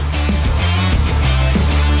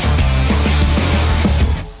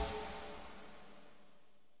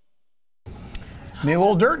 Need a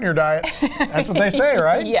little dirt in your diet. That's what they say,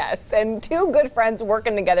 right? Yes, and two good friends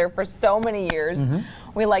working together for so many years.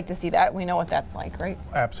 We like to see that. We know what that's like, right?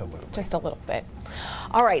 Absolutely. Just a little bit.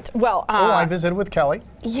 All right, well. I visited with Kelly.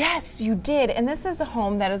 Yes, you did. And this is a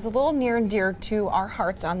home that is a little near and dear to our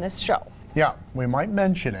hearts on this show. Yeah, we might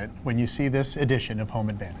mention it when you see this edition of Home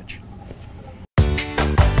Advantage.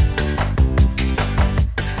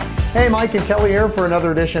 Hey, Mike and Kelly here for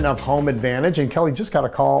another edition of Home Advantage. And Kelly just got a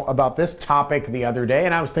call about this topic the other day,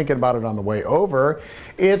 and I was thinking about it on the way over.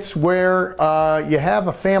 It's where you have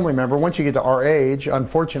a family member. Once you get to our age,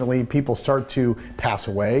 unfortunately, people start to pass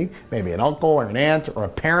away, maybe an uncle or an aunt or a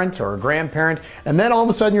parent or a grandparent, and then all of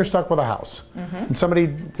a sudden you're stuck with a house. And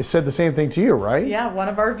somebody said the same thing to you, right? Yeah, one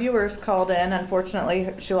of our viewers called in.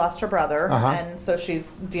 Unfortunately, she lost her brother, and so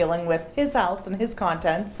she's dealing with his house and his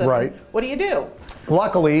contents. And right. What do you do?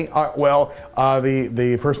 Luckily,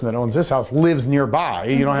 the person that owns this house lives nearby.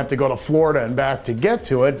 You don't have to go to Florida and back to get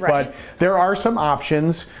to it, but there are some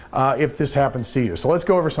options if this happens to you. So let's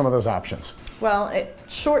go over some of those options. Well,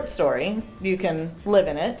 short story, you can live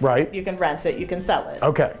in it. Right. You can rent it, you can sell it.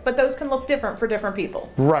 Okay. But those can look different for different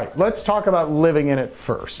people. Right. Let's talk about living in it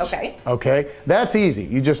first. Okay. Okay. That's easy.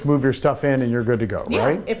 You just move your stuff in and you're good to go,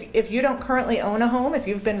 right? If you don't currently own a home, if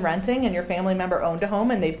you've been renting and your family member owned a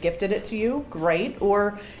home and they've gifted it to you, great.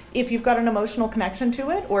 Or if you've got an emotional connection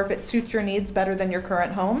to it, or if it suits your needs better than your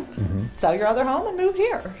current home, sell your other home and move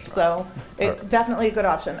here. So it's definitely a good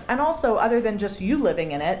option. And also, other than just you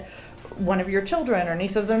living in it, one of your children or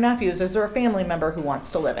nieces or nephews, is there a family member who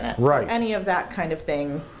wants to live in it? Right. So any of that kind of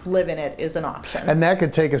thing, live in it is an option. And that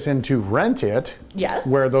could take us into rent it. Yes.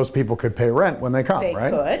 Where those people could pay rent when they come,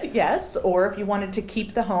 right? They could, yes. Or if you wanted to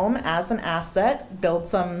keep the home as an asset, build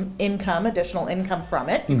some income, additional income from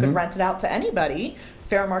it, you could rent it out to anybody,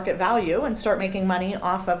 fair market value, and start making money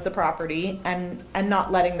off of the property and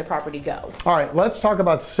not letting the property go. All right, let's talk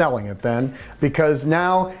about selling it then, because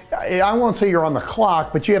now, I won't say you're on the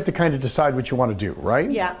clock, but you have to kind of decide what you want to do,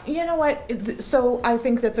 right? Yeah, you know what, so I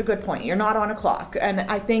think that's a good point. You're not on a clock, and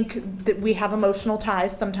I think that we have emotional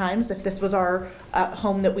ties sometimes. If this was our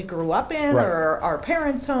home that we grew up in, or our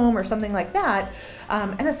parents' home, or something like that,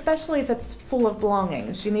 and especially if it's full of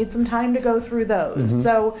belongings, you need some time to go through those.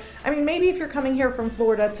 So, I mean, maybe if you're coming here from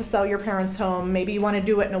Florida to sell your parents' home, maybe you want to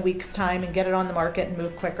do it in a week's time and get it on the market and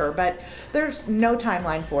move quicker, but there's no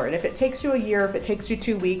timeline for it. If it takes you a year, if it takes you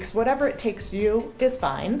 2 weeks, whatever it takes you is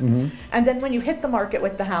fine. And then when you hit the market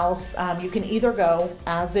with the house, you can either go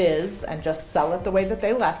as is and just sell it the way that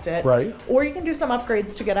they left it, or you can do some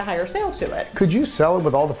upgrades to get a higher sale to it. Could you sell it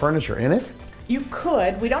with all the furniture in it? You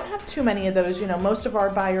could. We don't have too many of those. You know, most of our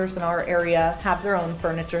buyers in our area have their own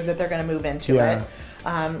furniture that they're going to move into it.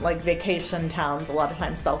 Like vacation towns a lot of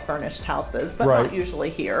times sell furnished houses, but not usually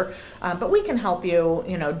here. But we can help you,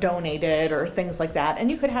 you know, donate it or things like that. And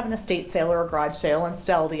you could have an estate sale or a garage sale and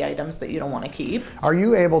sell the items that you don't want to keep. Are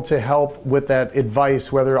you able to help with that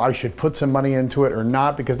advice, whether I should put some money into it or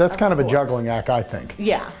not? Because that's kind of a juggling act, I think.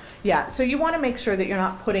 Yeah, so you want to make sure that you're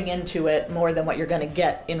not putting into it more than what you're going to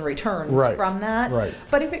get in returns from that.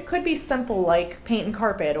 But if it could be simple like paint and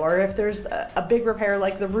carpet, or if there's a big repair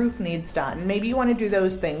like the roof needs done, maybe you want to do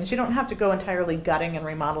those things. You don't have to go entirely gutting and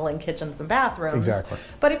remodeling kitchens and bathrooms.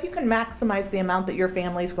 But if you can maximize the amount that your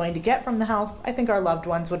family's going to get from the house, I think our loved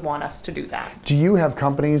ones would want us to do that. Do you have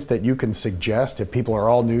companies that you can suggest if people are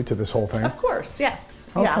all new to this whole thing? Of course, yes.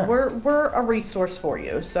 Yeah, Okay. we're a resource for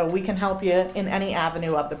you, so we can help you in any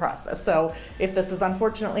avenue of the process. So if this has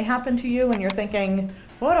unfortunately happened to you and you're thinking,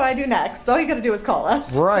 what do I do next? All you got to do is call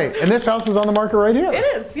us. Right. And this house is on the market right here. It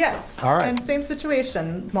is, yes. All right. And same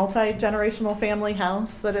situation, multi-generational family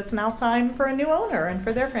house that it's now time for a new owner and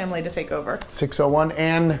for their family to take over. 601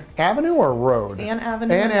 Ann Avenue or Road? Ann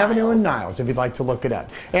Avenue Ann and Avenue Niles. and Niles, if you'd like to look it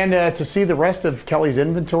up. And to see the rest of Kelly's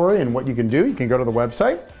inventory and what you can do, you can go to the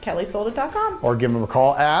website. KellySoldIt.com. Or give them a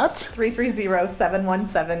call at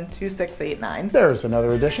 330-717-2689. There's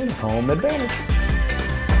another edition of Home Advantage.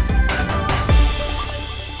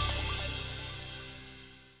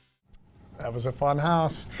 That was a fun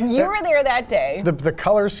house. You were there that day. The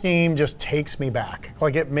color scheme just takes me back.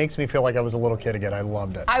 Like, it makes me feel like I was a little kid again. I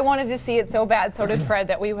loved it. I wanted to see it so bad, so did Fred,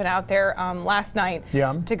 that we went out there last night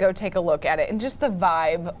to go take a look at it. And just the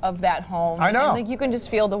vibe of that home. I know. And, like, you can just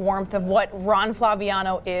feel the warmth of what Ron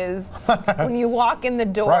Flaviano is when you walk in the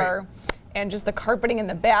door. Right. And just the carpeting in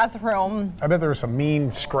the bathroom. I bet there were some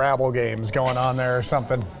mean Scrabble games going on there or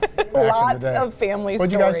something. back Lots in the day. of family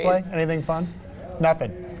What'd stories. you guys play? Anything fun?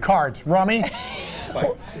 Nothing. Cards, rummy,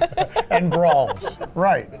 and brawls.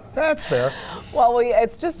 Right. That's fair. Well,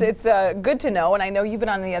 it's good to know, and I know you've been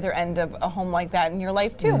on the other end of a home like that in your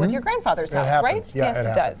life too, with your grandfather's house, happens. right? Yeah, yes, it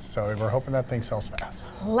happens. does. So we're hoping that thing sells fast.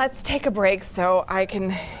 Let's take a break so I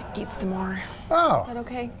can eat some more. Oh. Is that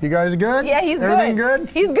okay? You guys good? Yeah, he's Everything good. good?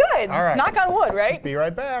 He's good. All right. Knock on wood, right? Be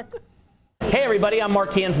right back. Hey everybody, I'm Mark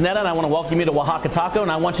Canzonetta and I want to welcome you to Oaxaca Taco,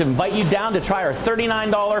 and I want to invite you down to try our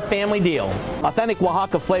 $39 family deal. Authentic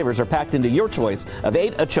Oaxaca flavors are packed into your choice of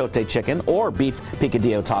 8 achote chicken or beef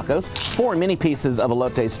picadillo tacos, 4 mini pieces of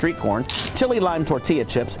elote street corn, chili lime tortilla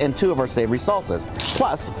chips, and 2 of our savory salsas,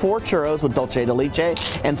 plus 4 churros with dulce de leche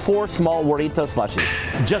and 4 small burrito slushies.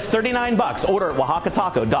 Just $39. Order at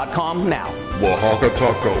oaxacataco.com now. Oaxaca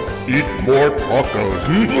Taco. Eat more tacos.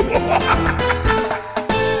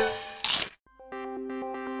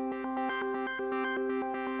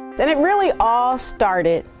 And it really all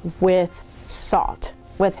started with salt,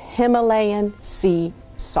 with Himalayan sea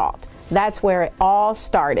salt. That's where it all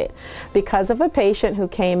started, because of a patient who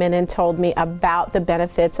came in and told me about the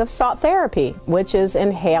benefits of salt therapy, which is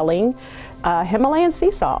inhaling Himalayan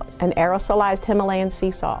sea salt, an aerosolized Himalayan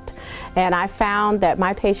sea salt. And I found that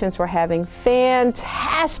my patients were having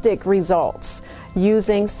fantastic results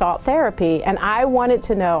using salt therapy, and I wanted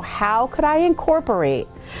to know, how could I incorporate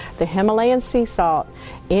the Himalayan sea salt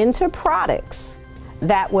into products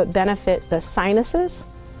that would benefit the sinuses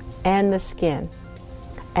and the skin.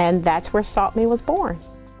 And that's where Salt Me was born.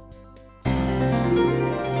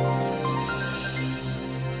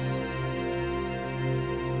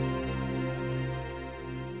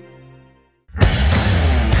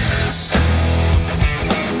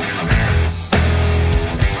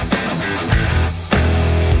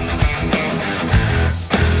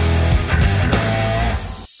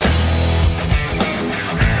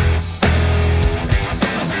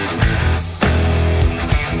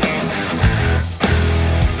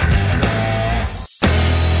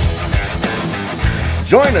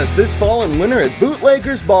 Join us this fall and winter at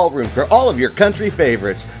Bootleggers Ballroom for all of your country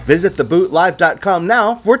favorites. Visit thebootlive.com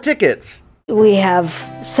now for tickets. We have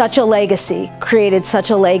such a legacy, created such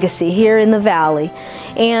a legacy here in the Valley,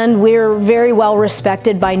 and we're very well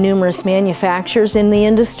respected by numerous manufacturers in the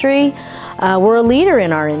industry. We're a leader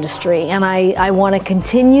in our industry, and I want to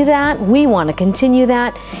continue that. We want to continue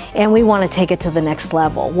that, and we want to take it to the next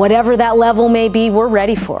level. Whatever that level may be, we're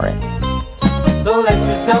ready for it. So let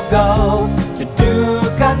yourself go to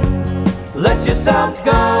Ducat. Let yourself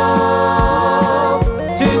go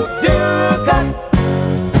to Ducat.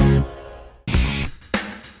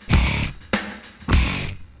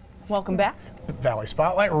 Welcome back. Valley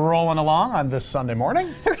Spotlight rolling along on this Sunday morning.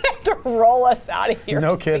 You're going to have to roll us out of here.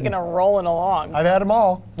 No kidding. Speaking of rolling along. I've had them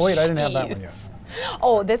all. Wait, I didn't have that one yet.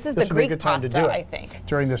 Oh, this is This the would be a Greek good time to pasta, do it I think.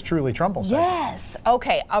 during this truly Trumbull segment. Yes.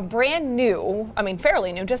 Okay, a brand new, I mean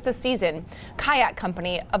fairly new, just this season, kayak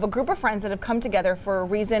company of a group of friends that have come together for a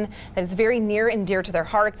reason that is very near and dear to their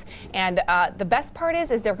hearts. And the best part is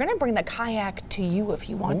they're going to bring the kayak to you if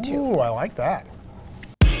you want to. Ooh, I like that.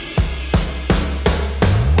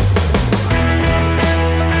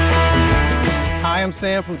 Hi, I'm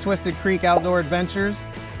Sam from Twisted Creek Outdoor Adventures.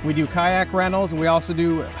 We do kayak rentals, and we also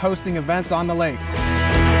do hosting events on the lake.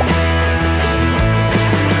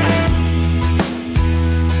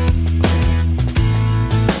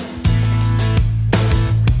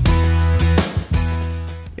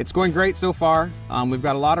 It's going great so far. We've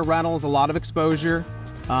got a lot of rentals, a lot of exposure.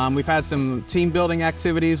 We've had some team building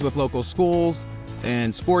activities with local schools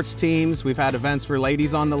and sports teams. We've had events for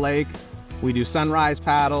ladies on the lake. We do sunrise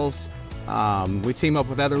paddles. We team up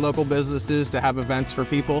with other local businesses to have events for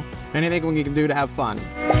people. Anything we can do to have fun.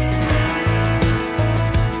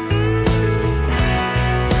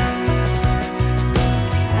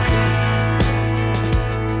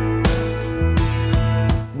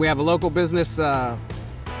 We have a local business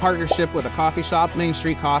partnership with a coffee shop, Main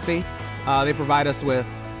Street Coffee. They provide us with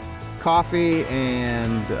coffee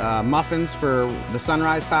and muffins for the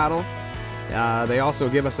sunrise paddle. They also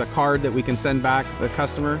give us a card that we can send back to the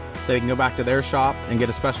customer. They can go back to their shop and get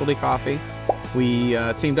a specialty coffee. We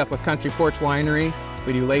teamed up with Country Porch Winery.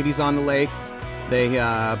 We do Ladies on the Lake. They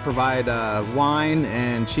provide wine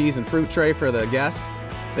and cheese and fruit tray for the guests.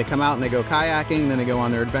 They come out and they go kayaking, then they go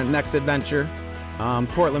on their next adventure.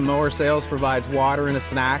 Portland Mower Sales provides water and a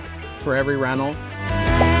snack for every rental.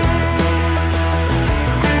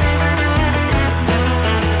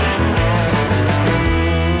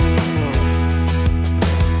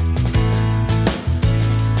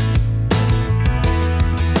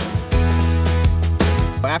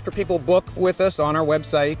 After people book with us on our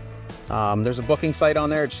website, there's a booking site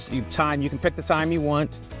on there. It's just time. You can pick the time you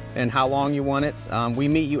want and how long you want it. We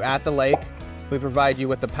meet you at the lake. We provide you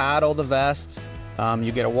with the paddle, the vest.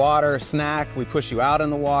 You get a water, a snack. We push you out in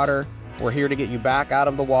the water. We're here to get you back out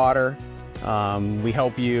of the water. We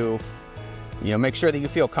help you, make sure that you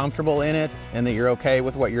feel comfortable in it and that you're okay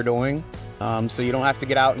with what you're doing. So you don't have to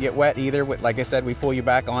get out and get wet either. Like I said, we pull you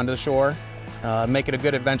back onto the shore, make it a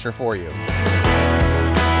good adventure for you.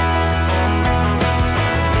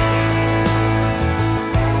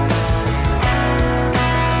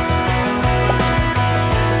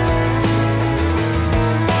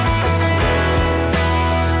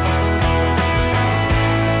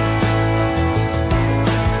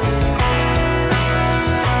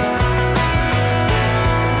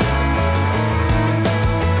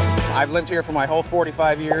 I've lived here for my whole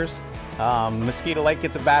 45 years. Mosquito Lake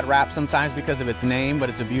gets a bad rap sometimes because of its name, but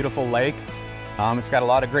it's a beautiful lake. It's got a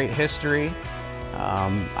lot of great history.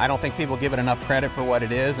 I don't think people give it enough credit for what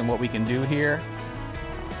it is and what we can do here.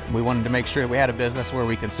 We wanted to make sure we had a business where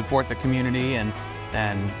we could support the community and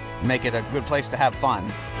make it a good place to have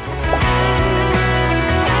fun.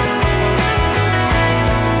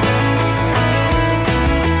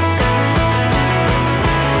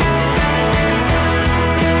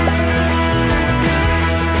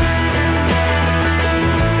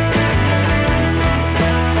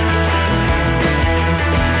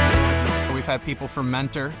 We've had people from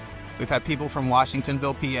Mentor. We've had people from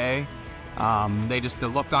Washingtonville, PA. They just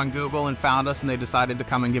looked on Google and found us and they decided to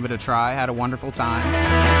come and give it a try. Had a wonderful time.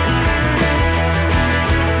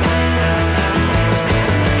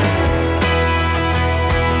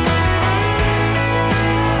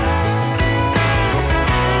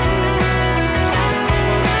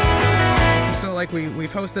 So like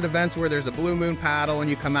we've hosted events where there's a blue moon paddle and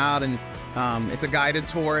you come out and it's a guided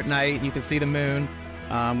tour at night and you can see the moon.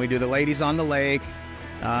 We do the Ladies on the Lake.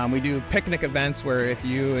 We do picnic events where if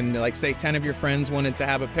you and like say 10 of your friends wanted to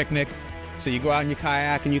have a picnic, so you go out and you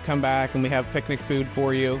kayak and you come back and we have picnic food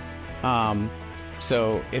for you.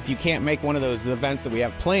 So if you can't make one of those events that we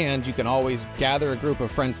have planned, you can always gather a group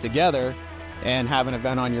of friends together and have an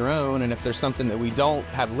event on your own. And if there's something that we don't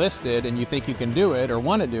have listed and you think you can do it or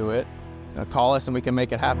want to do it, call us and we can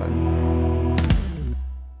make it happen.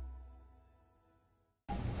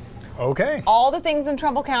 Okay. All the things in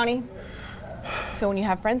Trumbull County. So when you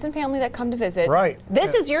have friends and family that come to visit,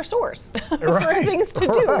 this is your source for things to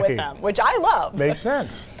do with them, which I love. Makes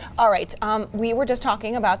sense. All right. We were just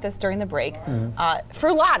talking about this during the break.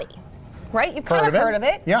 Frullati, right? You kind of heard of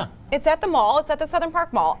it. Yeah. It's at the mall. It's at the Southern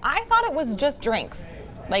Park Mall. I thought it was just drinks,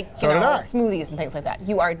 like smoothies and things like that.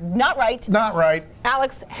 You are not right. Not right.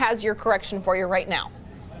 Alex has your correction for you right now.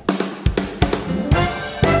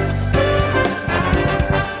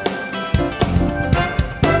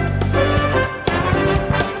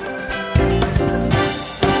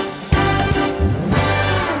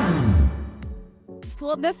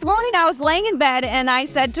 Well, this morning I was laying in bed and I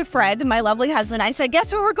said to Fred, my lovely husband, I said,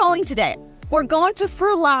 guess where we're going today? We're going to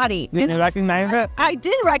Frullati. Did you recognize it? I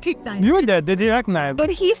did recognize it. You did. Did you recognize it? But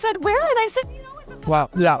he said, where? And I said, you know what this is? Well,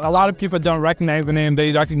 yeah, a lot of people don't recognize the name.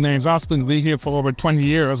 They recognize us because we're here for over 20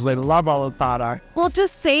 years. They love our product. Well,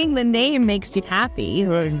 just saying the name makes you happy.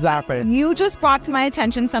 Exactly. You just brought to my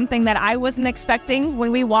attention something that I wasn't expecting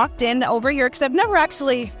when we walked in over here, because I've never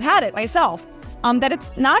actually had it myself. That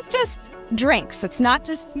it's not just drinks. It's not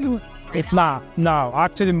just smoothies. It's not. No.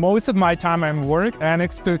 Actually, most of my time at work and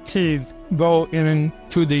expertise go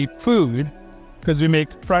into the food because we make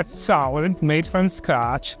fresh salad made from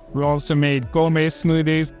scratch. We also made gourmet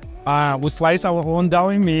smoothies. We slice our own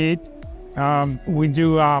deli meat. We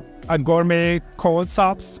do a gourmet cold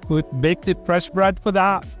sauce with baked fresh bread for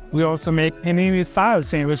that. We also make panini style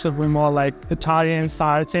sandwiches with more like Italian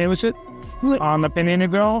style sandwiches on the panini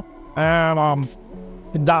grill. And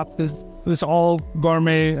that is all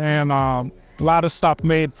gourmet and a lot of stuff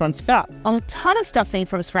made from scratch. A ton of stuff made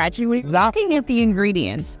from scratch. You were looking at the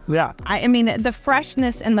ingredients. Yeah. I mean, the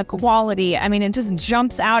freshness and the quality, I mean, it just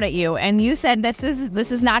jumps out at you. And you said this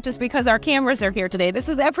is not just because our cameras are here today. This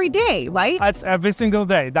is every day, right? That's every single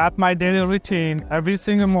day. That's my daily routine, every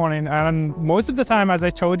single morning. And most of the time, as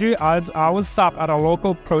I told you, I will stop at a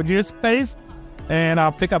local produce place and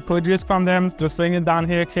I'll pick up produce from them, just bring it down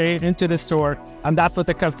here, into the store. And that's what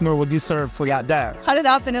the customer will be served for that day. Cut it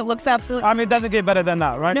up and it looks absolutely... I mean, it doesn't get better than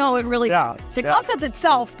that, right? No, it really... Yeah. The concept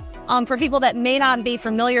itself, for people that may not be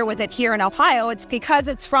familiar with it here in Ohio, it's because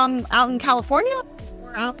it's from out in California?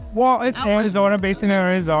 Or out, well, it's Arizona, based in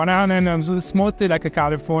Arizona, and then it's mostly like a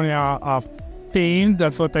California theme.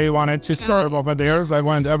 That's what they wanted to serve over there. They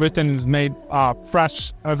wanted everything is made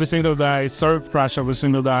fresh every single day, served fresh every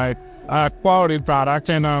single day. Quality product,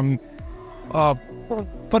 and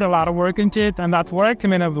put a lot of work into it, and that's where I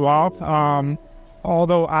come in as well.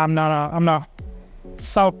 Although I'm not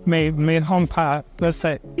self-made home pot, let's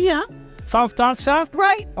say. Yeah. Self-taught chef?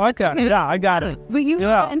 Right. Okay. Yeah, I got it. But you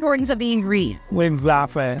know the importance of the ingredients.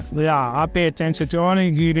 Exactly. Yeah, I pay attention to all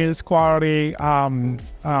ingredients, quality,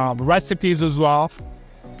 recipes as well,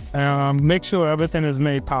 and make sure everything is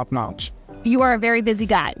made top-notch. You are a very busy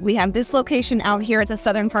guy. We have this location out here at the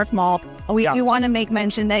Southern Park Mall. We do want to make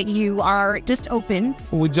mention that you are just open.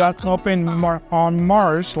 We just opened on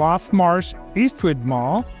last March, Eastwood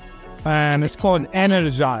Mall, and it's called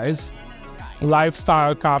Energize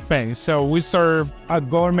Lifestyle Café. So we serve a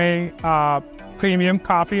gourmet premium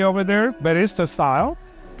coffee over there, but it's the style,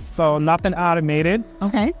 so nothing automated.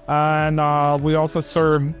 Okay. And we also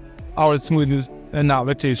serve our smoothies in that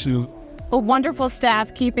location. A wonderful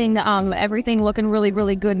staff keeping everything looking really,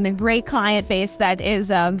 really good, and a great client base that is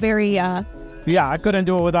very... Yeah, I couldn't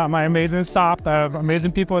do it without my amazing staff, the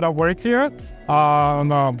amazing people that work here.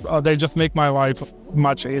 They just make my life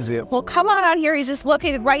much easier. Well, come on out here. He's just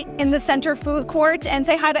located right in the center food court, and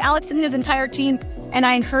say hi to Alex and his entire team. And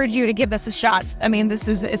I encourage you to give this a shot. I mean,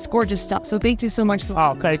 it's gorgeous stuff. So thank you so much.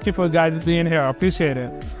 Oh, thank you for guys being here. I appreciate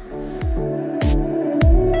it.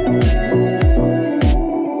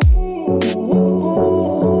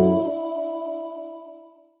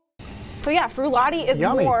 So yeah, Frullati is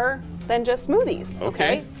more than just smoothies,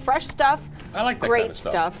 okay? Fresh stuff, I like that great kind of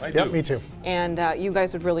stuff. stuff. Me too. And you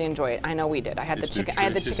guys would really enjoy it. I know we did. I had the chicken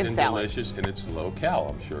salad. Delicious, and it's low cal,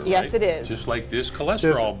 I'm sure. Yes, right? it is. Just like this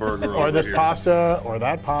cholesterol burger or over this here. pasta, or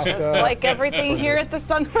that pasta. Just like everything here at the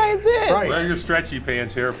Sunrise Inn. Right. Wear your stretchy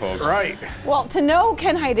pants here, folks. Right. Well, to know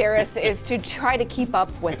Ken Haidaris is to try to keep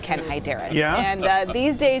up with Ken Haidaris. Yeah. And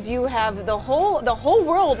these days you have the whole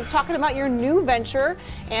world is talking about your new venture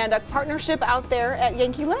and a partnership out there at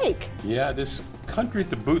Yankee Lake. Yeah, this Country at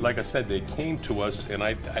the Boot, like I said, they came to us, and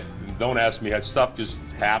I don't ask me, that stuff just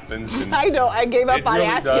happens. And I know, I gave up on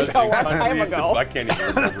asking a long time ago. I can't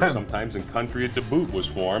even remember sometimes, and Country at the Boot was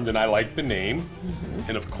formed, and I liked the name.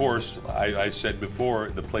 And of course, I said before,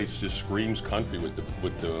 the place just screams country with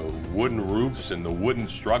the wooden roofs and the wooden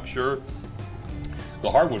structure. The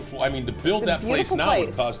hardwood floor. I mean, to build that place now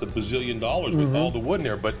would cost $1 bazillion with all the wood in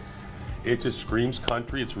there, but it just screams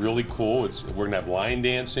country. It's really cool. We're gonna have line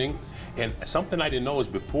dancing. And something I didn't know is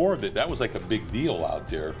before that was like a big deal out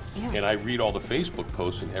there. Yeah. And I read all the Facebook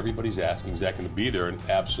posts, and everybody's asking, is that going to be there? And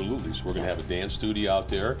absolutely. So we're going to have a dance studio out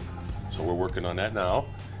there. So we're working on that now.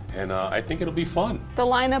 And I think it'll be fun. The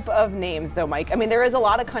lineup of names, though, Mike. I mean, there is a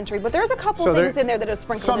lot of country, but there's a couple things in there that are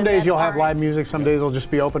sprinkled in. Some days you'll have live music. Some days it'll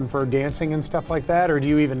just be open for dancing and stuff like that. Or do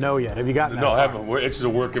you even know yet? Have you gotten that far? I haven't. It's a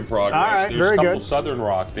work in progress. All right, There's very a couple good. Southern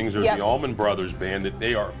rock things. There's the Allman Brothers band.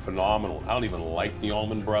 They are phenomenal. I don't even like the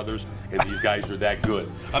Allman Brothers, and these guys are that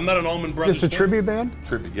good. I'm not an Allman Brothers Just a tribute band?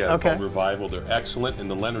 Tribute, yeah. Okay. Called Revival. They're excellent.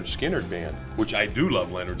 And the Leonard Skinner band, which I do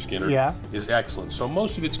love Leonard Skinner, is excellent. So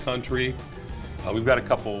most of it's country. We've got a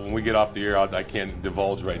couple, when we get off the air, I can't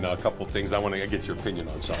divulge right now, a couple things. I want to get your opinion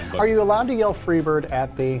on something. But are you allowed to yell Freebird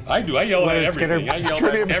at the I do. I yell at Skinner everything. I yell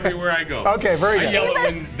at everywhere I go. Okay, very good. I yell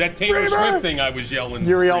at when that Taylor Swift thing I was yelling.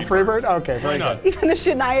 You were yelling Freebird? Okay, very good. Even the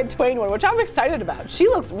Shania Twain one, which I'm excited about. She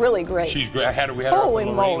looks really great. She's great. We had her Holy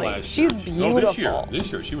for moly. last year. She's beautiful.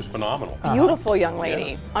 This year, she was phenomenal. Beautiful young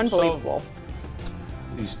lady. Unbelievable.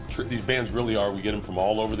 So, these bands really are. We get them from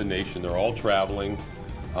all over the nation. They're all traveling.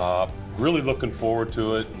 Really looking forward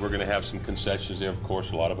to it. We're going to have some concessions there, of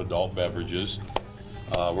course, a lot of adult beverages.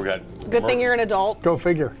 We got good thing you're an adult. Go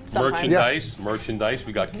figure. Merchandise.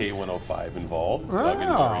 We got K105 involved.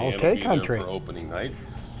 Oh, okay, country for opening night.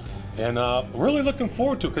 And really looking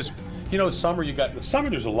forward to it because, you know, summer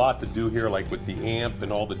there's a lot to do here, like with the AMP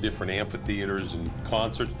and all the different amphitheaters and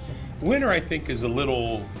concerts. Winter, I think, is a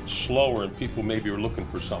little slower and people maybe are looking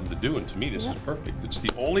for something to do. And to me, this is perfect. It's the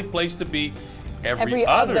only place to be every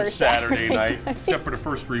other Saturday night, except for the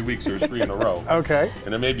first 3 weeks. There's 3 in a row. Okay.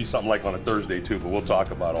 And there may be something like on a Thursday too, but we'll talk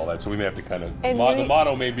about all that. So we may have to kind of, And the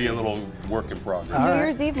motto may be a little work in progress. New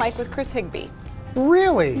Year's Eve, Mike, with Chris Higbee.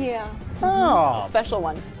 Really? Yeah. Oh. A special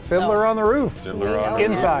one. Fiddler on the Roof. Fiddler on the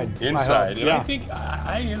Inside. Roof. Inside. And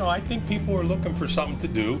Yeah. I think people are looking for something to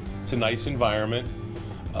do. It's a nice environment.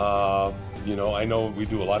 You know, I know we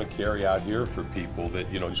do a lot of carry out here for people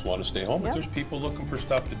that, you know, just want to stay home, but there's people looking for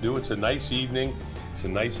stuff to do. It's a nice evening. It's a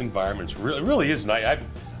nice environment. It really is nice.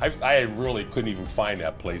 I really couldn't even find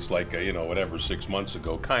that place like, you know, whatever, 6 months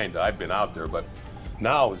ago, kind of. I've been out there, but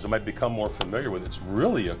now as I might become more familiar with it, it's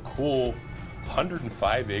really a cool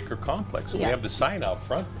 105-acre complex. And we have the sign out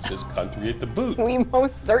front that says Country at the Boot. We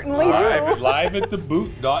most certainly do. Live at the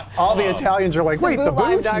boot.com. All the Italians are like, wait, the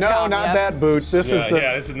boot? No, not that boot. This is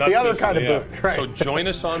the other kind of boot. Right. So join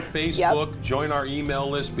us on Facebook, join our email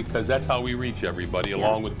list, because that's how we reach everybody,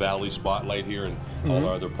 along with Valley Spotlight here and all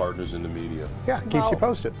our other partners in the media. Yeah, keeps you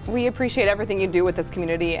posted. We appreciate everything you do with this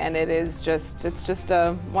community, and it's just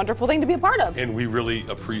a wonderful thing to be a part of. And we really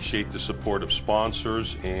appreciate the support of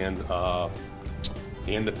sponsors and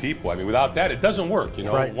the people. I mean, without that, it doesn't work. You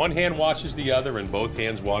know, one hand washes the other, and both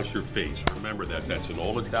hands wash your face. Remember that. That's an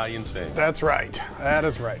old Italian saying. That's right. That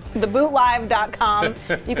is right. Thebootlive.com.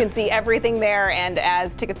 You can see everything there, and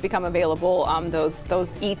as tickets become available, those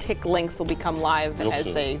e-tick links will become live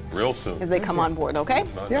real soon as they come on board. Okay.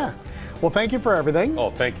 Yeah. Well, thank you for everything.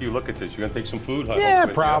 Oh, thank you. Look at this. You're gonna take some food, huh? Yeah,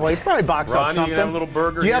 probably. Probably box Ronnie, up something. You have a little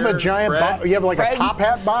burger. Do you have here? a giant box? You have like a top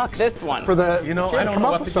hat box? This one. For the. You know, I don't know.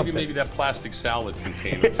 I have to give you maybe that plastic salad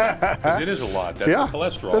container because it is a lot. That's the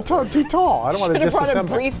cholesterol. It's too tall. I don't want to disassemble. Should have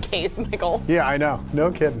brought a briefcase, Michael. Yeah, I know.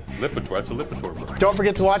 No kidding. Lipitor. That's a Lipitor burger. Don't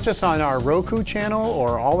forget to watch us on our Roku channel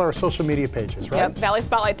or all our social media pages, right? Yep,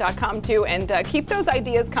 valleyspotlight.com too, and keep those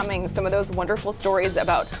ideas coming. Some of those wonderful stories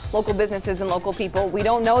about local businesses and local people. We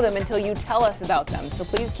don't know them until you tell us about them. So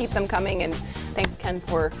please keep them coming, and thanks, Ken,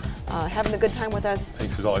 for having a good time with us.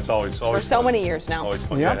 Thanks, it's always for so many years now. Always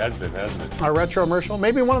fun. Yeah. Yeah, it has been, hasn't it? Our retro commercial,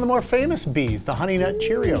 maybe one of the more famous bees, the Honey Nut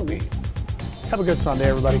Cheerio bee. Have a good Sunday,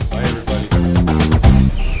 everybody. Bye, everybody.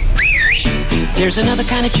 There's another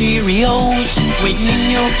kind of Cheerios waiting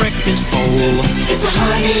in your breakfast bowl. It's a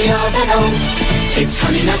honey of an oat. It's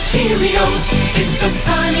Honey Nut Cheerios. It's the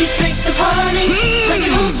sunny taste of honey, like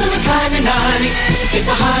an wholesome kind of nutty. It's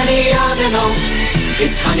a honey of an oat.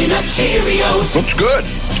 It's Honey Nut Cheerios. Looks good.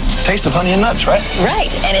 Taste of honey and nuts, right?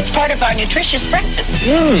 Right, and it's part of our nutritious breakfast.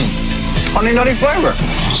 Mmm. Honey nutty flavor.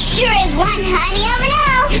 Sure is one honey of an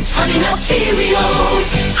oat. It's Honey Nut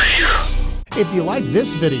Cheerios. If you like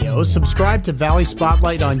this video, subscribe to Valley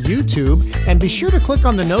Spotlight on YouTube and be sure to click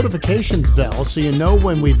on the notifications bell so you know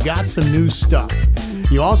when we've got some new stuff.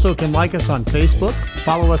 You also can like us on Facebook,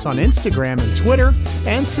 follow us on Instagram and Twitter,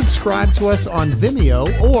 and subscribe to us on Vimeo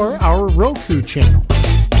or our Roku channel.